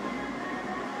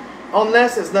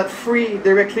 Unless it's not free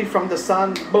directly from the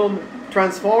sun, boom,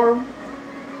 transform.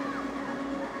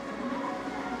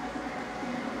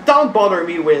 Don't bother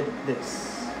me with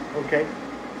this. Okay?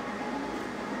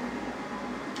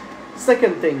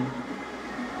 Second thing.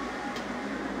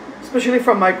 Especially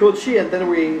from my coachee, and then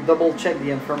we double check the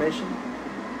information.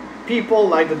 People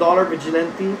like the dollar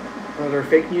vigilante, another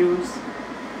fake news.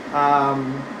 I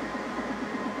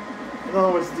don't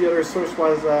know what the other source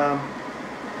was,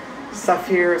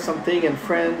 Saphir something in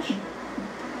French.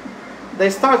 They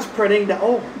start spreading that,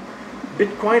 oh,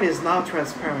 Bitcoin is now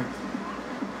transparent.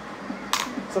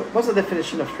 So what's the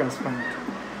definition of transparent?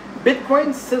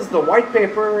 Bitcoin, since the white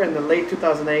paper in the late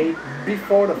 2008,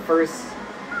 before the first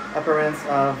appearance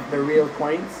of the real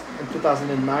coins in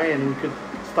 2009, and we could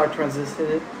start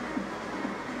transitioning it.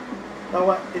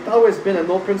 Now, it's always been an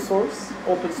open source,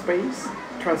 open space,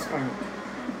 transparent.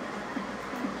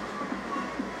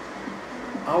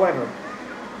 However,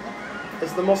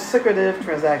 it's the most secretive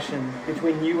transaction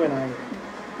between you and I.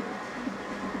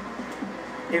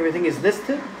 Everything is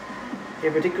listed.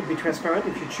 Everything could be transparent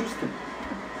if you choose to.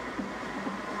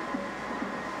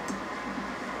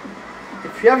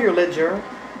 If you have your ledger,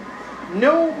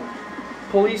 no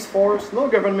police force, no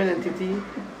government entity,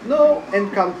 no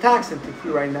income tax entity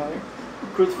right now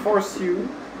could force you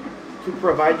to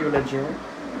provide your ledger.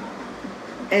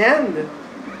 And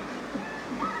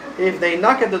if they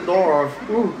knock at the door of,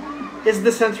 ooh, it's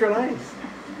decentralized.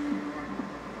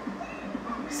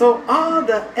 So all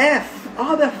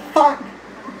the fuck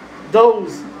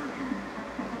those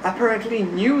apparently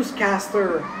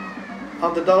newscaster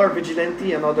of the Dollar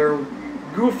Vigilante and other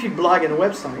goofy blog and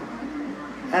website,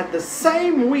 at the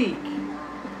same week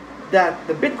that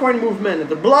the Bitcoin movement and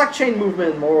the blockchain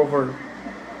movement, moreover,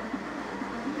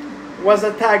 was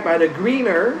attacked by the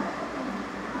greener,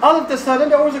 all of a sudden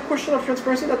there was a question of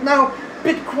transparency that now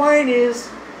Bitcoin is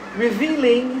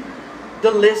revealing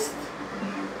the list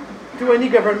to any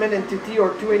government entity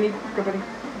or to any company.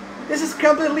 This is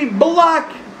completely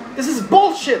blocked. This is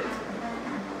bullshit.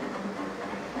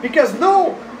 Because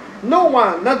no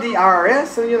one, not the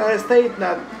IRS in the United States,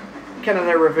 not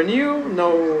Canada Revenue,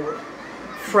 no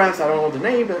France, I don't know the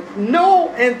name, but no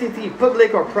entity,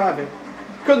 public or private,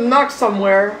 could knock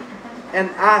somewhere and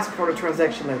ask for the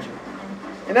transaction ledger.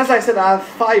 And as I said, I have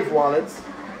 5 wallets.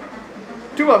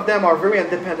 2 of them are very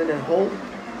independent and hold.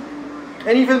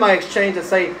 And even my exchange, I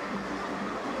say,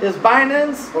 is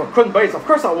Binance or Coinbase? Of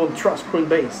course I won't trust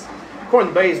Coinbase.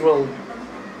 Coinbase will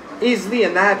easily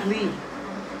and aptly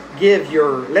give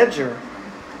your ledger.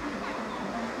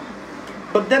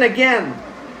 But then again,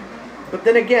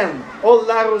 oh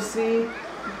la aussi,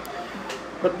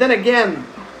 but then again,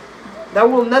 that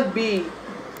will not be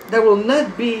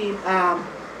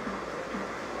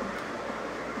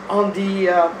on the,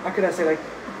 how can I say, like,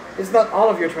 it's not all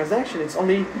of your transaction, it's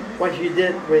only what you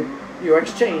did with your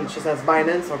exchange, such as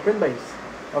Binance or Coinbase,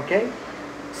 okay?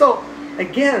 So,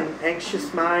 again,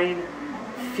 anxious mind,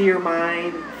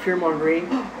 fear-mongering,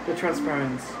 the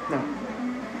transparency, no.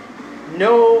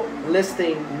 No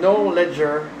listing, no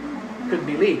ledger could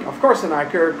be leaked. Of course, an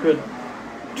hacker could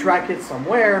track it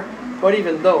somewhere. But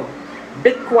even though,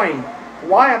 Bitcoin,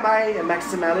 why am I a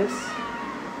maximalist?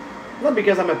 Not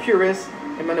because I'm a purist,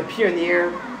 I'm a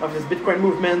pioneer of this Bitcoin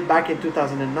movement back in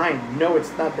 2009. No,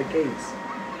 it's not the case.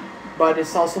 But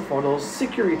it's also for those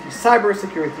security, cyber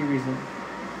security reasons,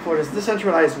 for this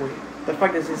decentralized way. The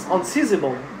fact that it's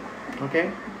unseizable,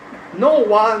 okay? No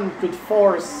one could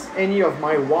force any of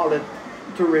my wallet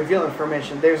to reveal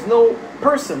information. There's no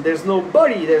person, there's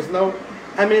nobody, there's no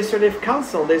administrative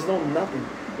council, there's no nothing.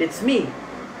 It's me,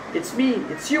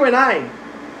 it's you and I.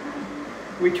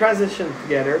 We transition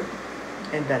together,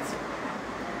 and that's it.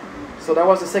 So that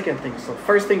was the second thing. So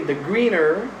first thing, the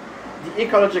greener, the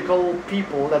ecological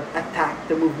people that attack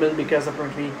the movement because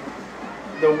apparently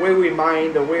the way we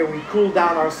mine, the way we cool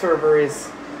down our server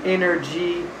is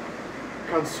energy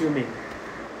consuming.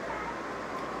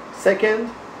 Second,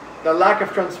 the lack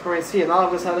of transparency, and all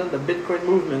of a sudden the Bitcoin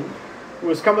movement, who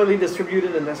is commonly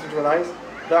distributed and decentralized,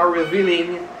 they are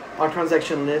revealing our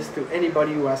transaction list to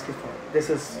anybody who asks it for it. This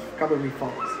is completely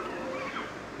false.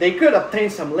 They could obtain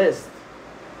some list,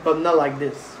 but not like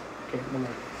this. Okay, not like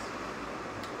this.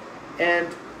 And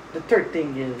the third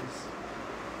thing is,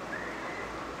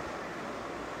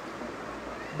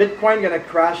 Bitcoin gonna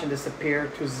crash and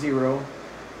disappear to zero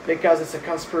because it's a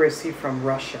conspiracy from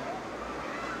Russia.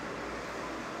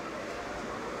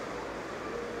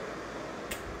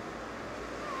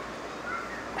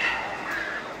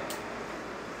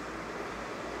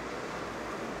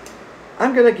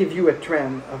 I'm gonna give you a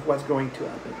trend of what's going to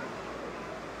happen.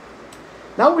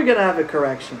 Now we're gonna have a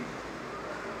correction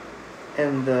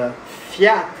in the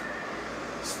fiat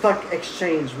stock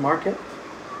exchange market,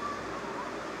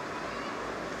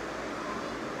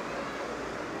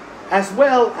 as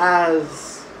well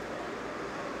as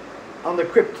on the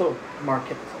crypto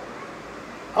market.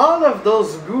 All of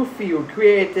those goofy who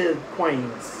created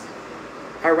coins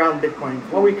around Bitcoin,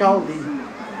 what we call the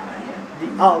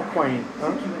altcoin,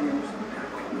 huh?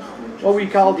 What we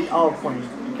call the altcoin.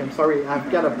 Okay, I'm sorry, I've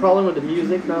got a problem with the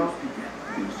music now.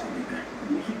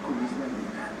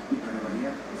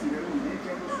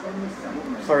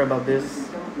 Sorry about this.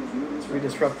 It's really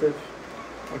disruptive.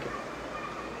 Okay.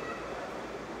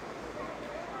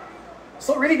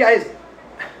 So really, guys,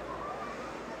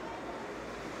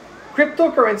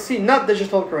 cryptocurrency, not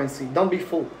digital currency. Don't be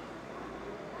fooled.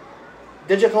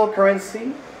 Digital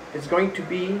currency is going to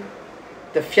be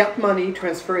the fiat money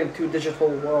transferred into digital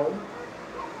world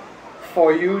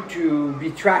for you to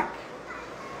be tracked,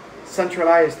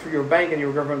 centralized through your bank and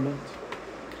your government.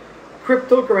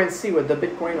 Cryptocurrency with the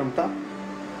Bitcoin on top,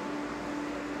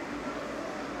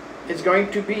 it's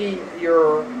going to be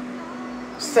your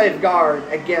safeguard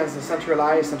against the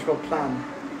centralized central plan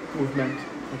movement.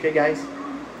 Okay, guys?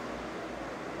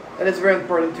 That is very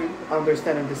important to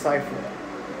understand and decipher.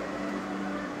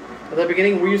 At the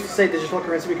beginning, we used to say digital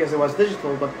currency because it was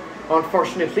digital, but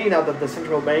unfortunately, now that the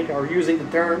central bank are using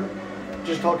the term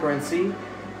digital currency,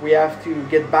 we have to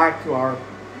get back to our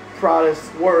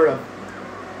proudest word of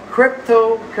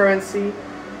cryptocurrency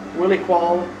will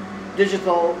equal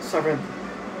digital sovereignty.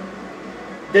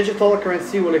 Digital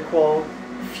currency will equal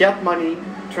fiat money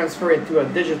transferred into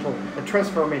a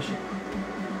transformation.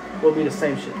 Will be the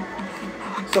same shit.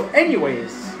 So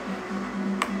anyways,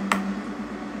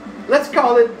 let's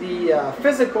call it the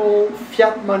physical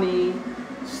fiat money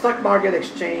stock market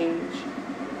exchange.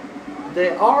 They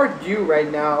are due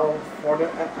right now for the,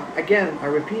 again, I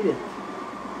repeat it,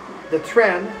 the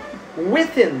trend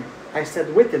within, I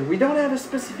said within, we don't have a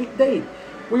specific date.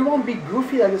 We won't be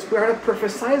goofy like this. We are not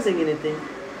prophesizing anything.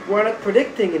 We are not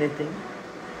predicting anything.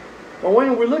 But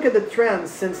when we look at the trend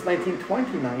since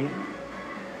 1929,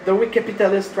 the way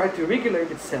capitalists try to regulate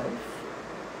itself.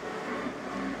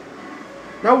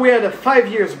 Now we had a 5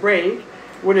 years break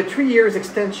with a 3 years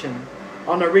extension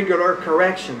on a regular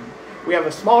correction. We have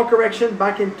a small correction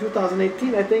back in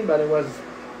 2018, I think, but it was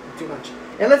too much.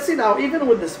 And let's see now, even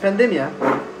with this pandemic,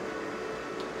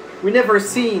 we never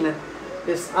seen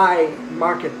this high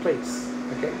marketplace,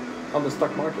 okay, on the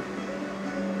stock market.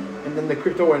 And then the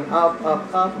crypto went up,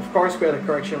 up, up. Of course, we had a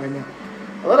correction right now.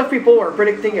 A lot of people are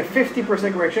predicting a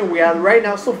 50% correction. We have right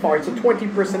now, so far, it's a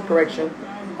 20% correction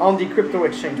on the crypto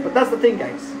exchange. But that's the thing,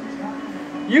 guys.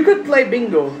 You could play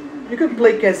bingo, you could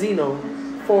play casino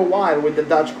for a while with the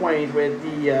Dodge coin, with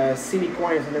the Simi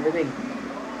coins and everything.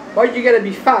 But you gotta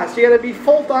be fast, you gotta be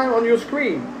full time on your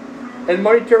screen and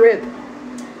monitor it.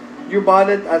 You bought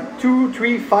it at 2,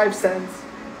 3, 5 cents.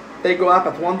 They go up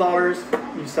at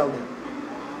 $1, you sell them.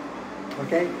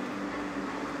 Okay?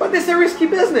 But this is a risky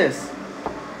business.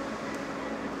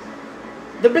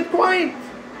 The Bitcoin,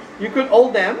 you could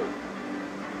hold them,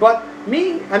 but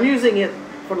me, I'm using it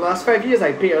for the last 5 years,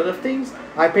 I pay a lot of things.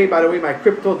 I pay, by the way, my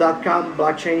crypto.com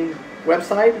blockchain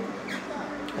website.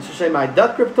 I should say my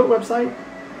 .crypto website.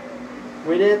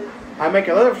 With it, I make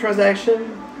a lot of transactions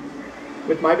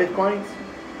with my Bitcoins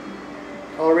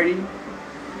already.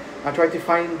 I try to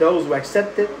find those who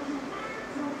accept it.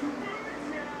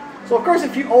 So of course,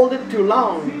 if you hold it too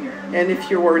long, and if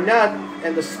you were not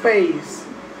in the space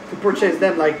to purchase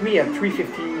them like me at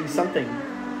 350 something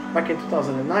back in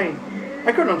 2009,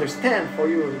 I couldn't understand for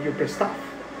you, you're pissed off.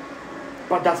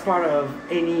 But that's part of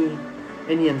any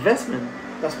investment.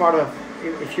 That's part of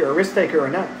if you're a risk taker or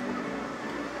not.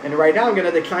 And right now I'm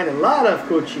going to decline a lot of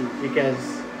CHOISI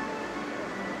because,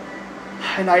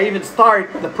 and I even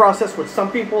start the process with some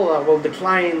people will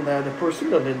decline the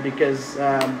pursuit of it because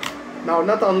now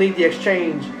not only the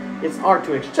exchange, it's hard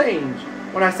to exchange.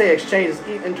 When I say exchange,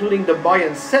 it's including the buy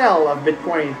and sell of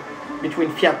Bitcoin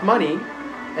between fiat money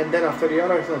and then after the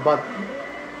other. But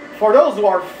for those who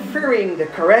are fearing the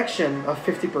correction of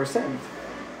 50%,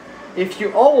 if you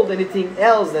hold anything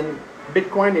else than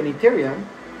Bitcoin and Ethereum,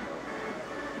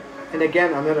 and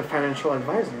again, I'm not a financial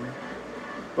advisor,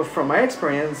 but from my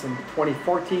experience in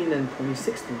 2014 and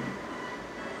 2016,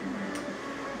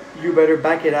 you better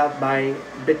back it up by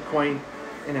Bitcoin,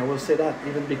 and I will say that,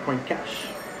 even Bitcoin Cash.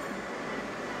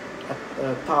 At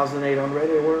 1,800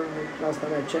 they were last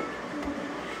time I checked.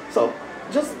 So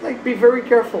just like be very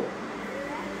careful,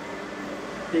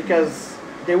 because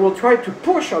they will try to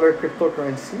push other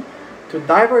cryptocurrency to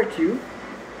divert you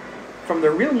from the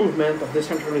real movement of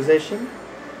decentralization,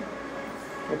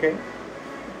 okay,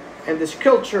 and this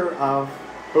culture of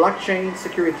blockchain,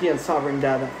 security, and sovereign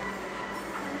data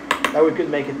that we could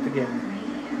make it together.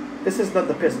 This is not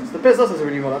the business. The business is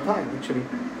really volatile, actually.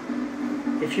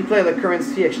 If you play the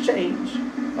currency exchange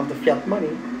of the fiat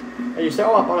money, and you say,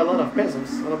 oh, I bought a lot of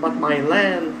pesos, I bought my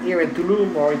land here in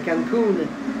Tulum or in Cancun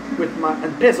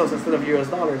in pesos instead of US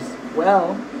dollars.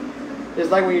 Well, it's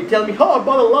like when you tell me, oh, I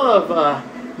bought a lot of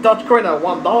Dogecoin at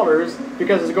 $1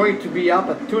 because it's going to be up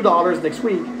at $2 next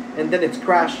week, and then it's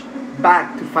crashed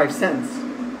back to 5 cents.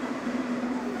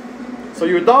 So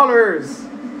your dollars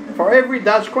for every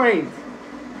Dogecoin,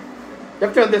 you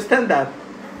have to understand that.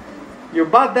 You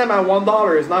bought them at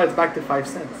 $1, now it's back to 5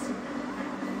 cents.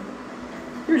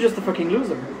 You're just a fucking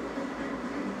loser.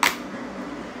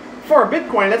 For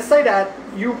Bitcoin, let's say that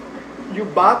you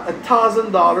bought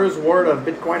 $1,000 worth of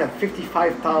Bitcoin at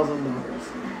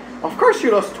 $55,000. Of course,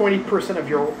 you lost 20% of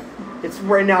your. It's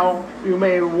right now you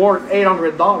may worth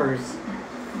 $800,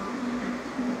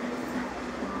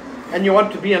 and you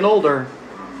want to be an holder.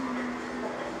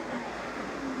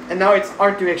 And now it's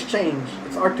hard to exchange.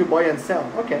 It's hard to buy and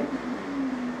sell. Okay.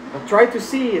 But try to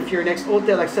see if your next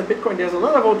hotel accept Bitcoin. There's a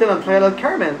lot of hotels on Playa del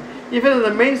Carmen. Even in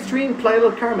the mainstream Playa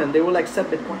del Carmen, they will accept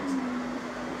Bitcoins.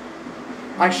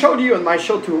 I showed you on my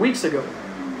show 2 weeks ago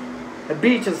a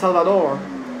beach in Salvador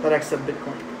that accept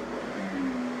Bitcoin.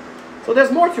 So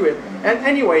there's more to it. And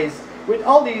anyways, with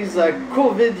all these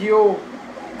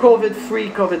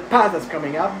COVID-free, COVID path that's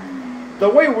coming up, the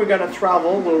way we're going to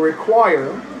travel will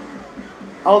require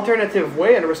alternative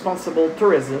way and responsible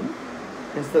tourism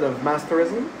instead of mass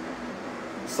tourism.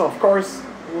 So of course,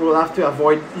 we will have to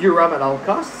avoid Europe at all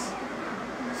costs.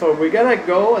 So we're going to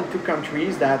go into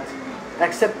countries that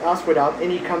accept us without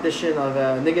any condition of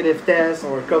a negative test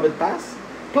or COVID pass.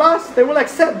 Plus, they will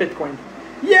accept Bitcoin.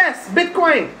 Yes,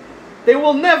 Bitcoin! They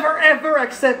will never ever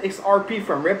accept XRP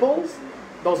from Ripples.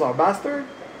 Those are bastards.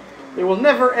 They will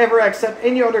never ever accept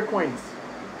any other coins.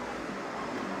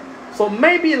 So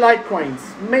maybe Litecoins,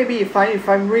 maybe if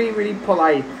I'm really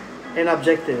polite and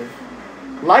objective,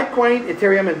 Litecoin,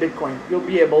 Ethereum, and Bitcoin, you'll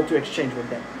be able to exchange with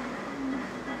them.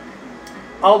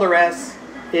 All the rest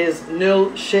is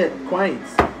null shit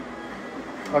coins.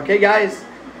 Okay, guys?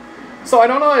 So I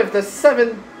don't know if the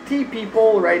 17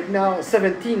 people right now,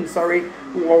 17, sorry,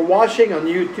 who are watching on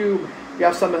YouTube, you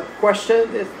have some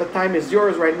questions. The time is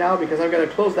yours right now because I'm going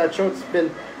to close that show. It's been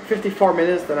 54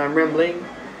 minutes that I'm rambling.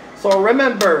 So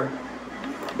remember,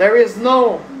 there is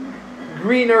no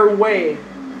greener way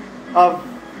of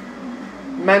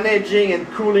managing and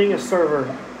cooling a server.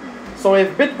 So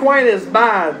if Bitcoin is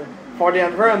bad for the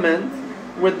environment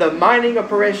with the mining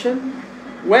operation,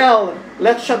 well,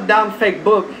 let's shut down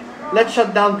Facebook, let's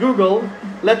shut down Google,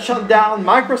 let's shut down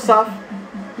Microsoft,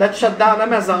 let's shut down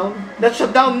Amazon, let's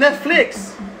shut down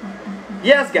Netflix.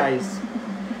 Yes, guys,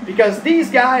 because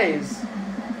these guys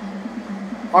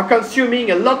are consuming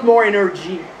a lot more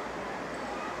energy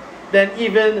than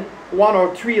even 1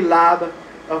 or 3 labs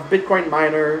of Bitcoin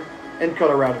miner in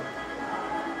Colorado.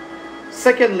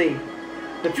 Secondly,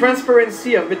 the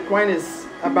transparency of Bitcoin is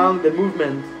about the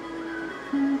movement.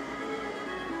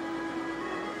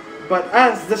 But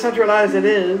as decentralized it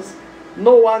is,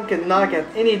 no one can knock at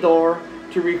any door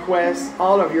to request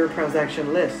all of your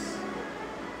transaction lists.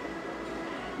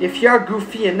 If you are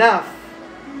goofy enough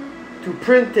to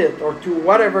print it or to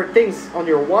whatever things on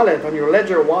your wallet, on your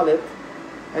ledger wallet,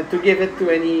 and to give it to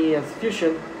any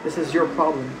institution, this is your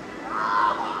problem.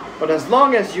 But as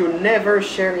long as you never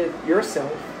share it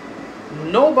yourself,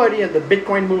 nobody in the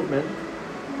Bitcoin movement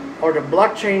or the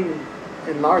blockchain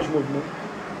and large movement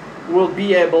will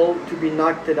be able to be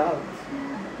knocked it out.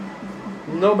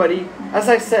 Nobody, as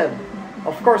I said,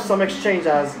 of course some exchange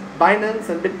as Binance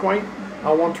and Bitcoin,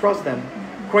 I won't trust them.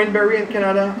 Coinberry in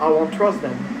Canada, I won't trust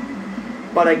them.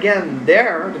 But again,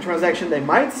 there, the transaction they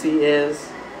might see is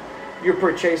you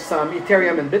purchase some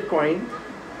Ethereum and Bitcoin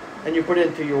and you put it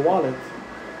into your wallet.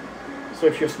 So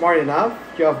if you're smart enough,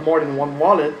 you have more than one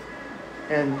wallet,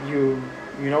 and you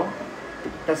know,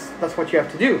 that's what you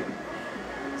have to do.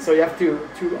 So you have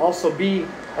to also be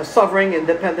a sovereign,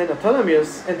 independent,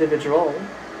 autonomous individual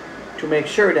to make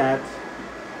sure that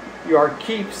you are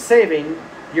keep saving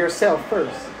yourself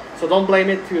first. So don't blame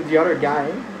it to the other guy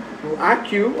who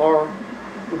hacked you or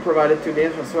who provided to the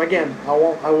internet. So again,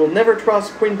 I will never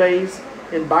trust Coinbase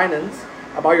and Binance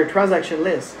about your transaction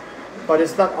list. But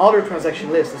it's not all your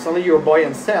transaction list. It's only your buy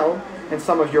and sell and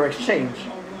some of your exchange.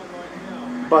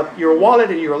 But your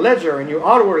wallet and your ledger and your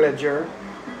hardware ledger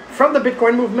from the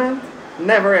Bitcoin movement,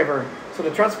 never ever. So the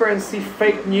transparency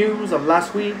fake news of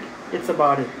last week, it's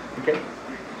about it. Okay.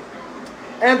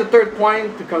 And the third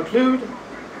point to conclude,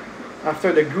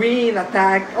 after the green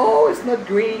attack, oh, it's not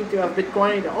green to have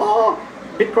Bitcoin. Oh,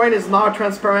 Bitcoin is not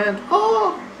transparent.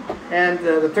 Oh, and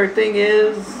the third thing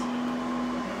is,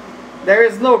 there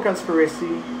is no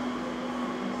conspiracy.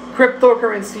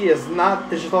 Cryptocurrency is not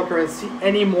digital currency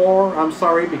anymore. I'm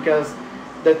sorry, because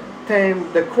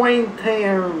the coin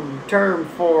term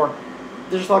for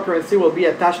digital currency will be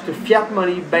attached to fiat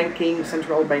money banking,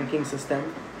 central banking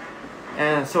system.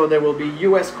 And so there will be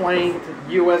US coin,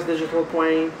 US digital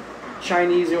coin,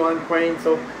 Chinese yuan coin.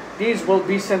 So these will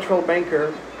be central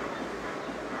banker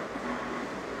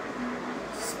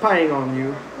spying on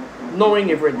you,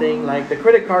 knowing everything, like the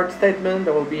credit card statement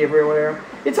that will be everywhere.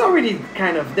 It's already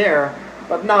kind of there,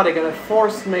 but now they're going to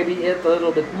force maybe it a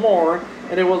little bit more,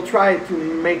 and they will try to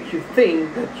make you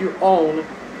think that you own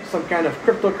some kind of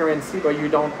cryptocurrency, but you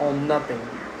don't own nothing.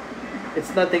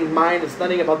 It's nothing mine, it's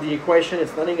nothing about the equation,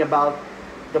 it's nothing about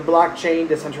the blockchain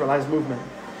decentralized movement.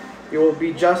 It will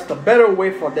be just a better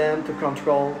way for them to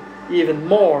control even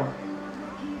more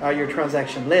your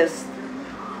transaction list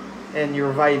and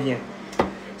your va-et-vient.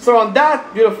 So on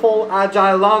that beautiful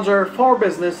Agile Lounger for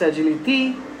business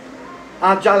agility,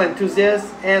 Agile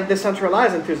enthusiasts and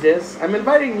decentralized enthusiasts, I'm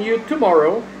inviting you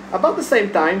tomorrow, about the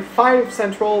same time, 5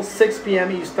 Central, 6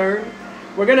 p.m. Eastern.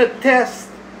 We're going to test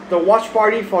the watch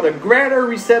party for the greater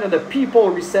reset and the people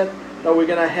reset that we're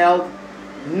going to hold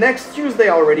next Tuesday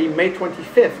already, May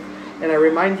 25th. And I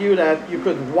remind you that you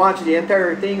could watch the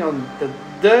entire thing on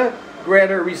the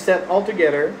greater reset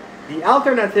altogether, the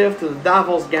alternative to the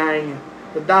Davos gang,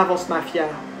 the Davos mafia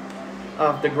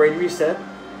of the Great Reset.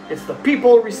 It's the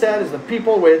people reset, it's the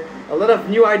people with a lot of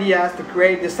new ideas to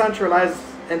create, decentralize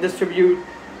and distribute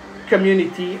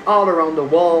community all around the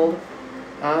world,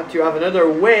 to have another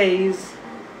ways,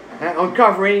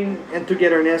 uncovering and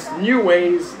togetherness, new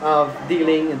ways of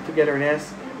dealing and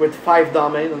togetherness with 5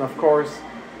 domain, and of course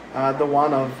the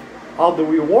one of how do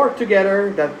we work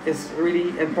together, that is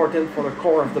really important for the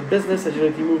core of the business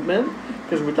agility movement,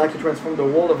 because we'd like to transform the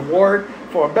world of work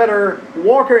for a better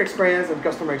worker experience and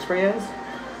customer experience.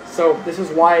 So this is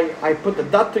why I put the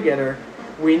dot together.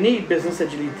 We need business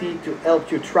agility to help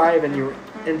you thrive in your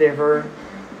endeavor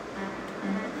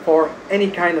for any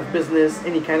kind of business,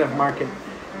 any kind of market.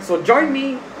 So join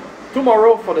me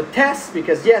tomorrow for the test,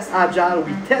 because yes, Agile,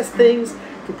 we test things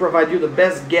to provide you the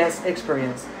best guest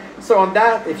experience. So on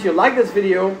that, if you like this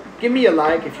video, give me a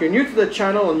like. If you're new to the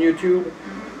channel on YouTube,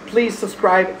 please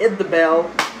subscribe, hit the bell,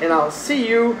 and I'll see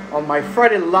you on my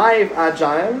Friday Live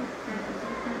Agile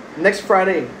next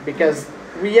Friday. Because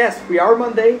we are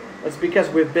Monday. It's because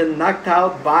we've been knocked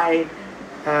out by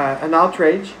an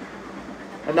outage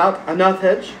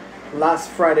last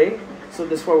Friday. So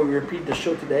that's why we repeat the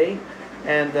show today.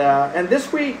 And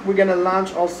this week we're gonna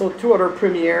launch also 2 other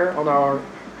premiere on our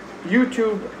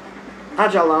YouTube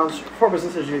Agile Lounge for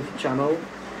Business Agility channel.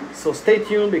 So stay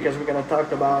tuned, because we're going to talk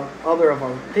about other of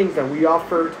our things that we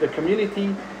offer to the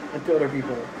community and to other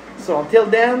people. So until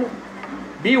then,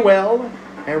 be well,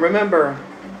 and remember,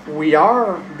 we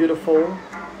are beautiful,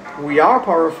 we are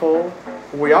powerful,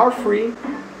 we are free,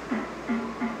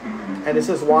 and this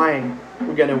is why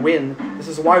we're going to win. This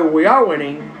is why we are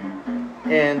winning,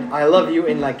 And I love you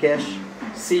in Lakesh.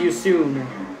 See you soon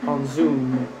on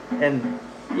Zoom, and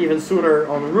even sooner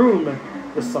on Room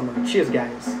this summer. Cheers,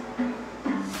 guys.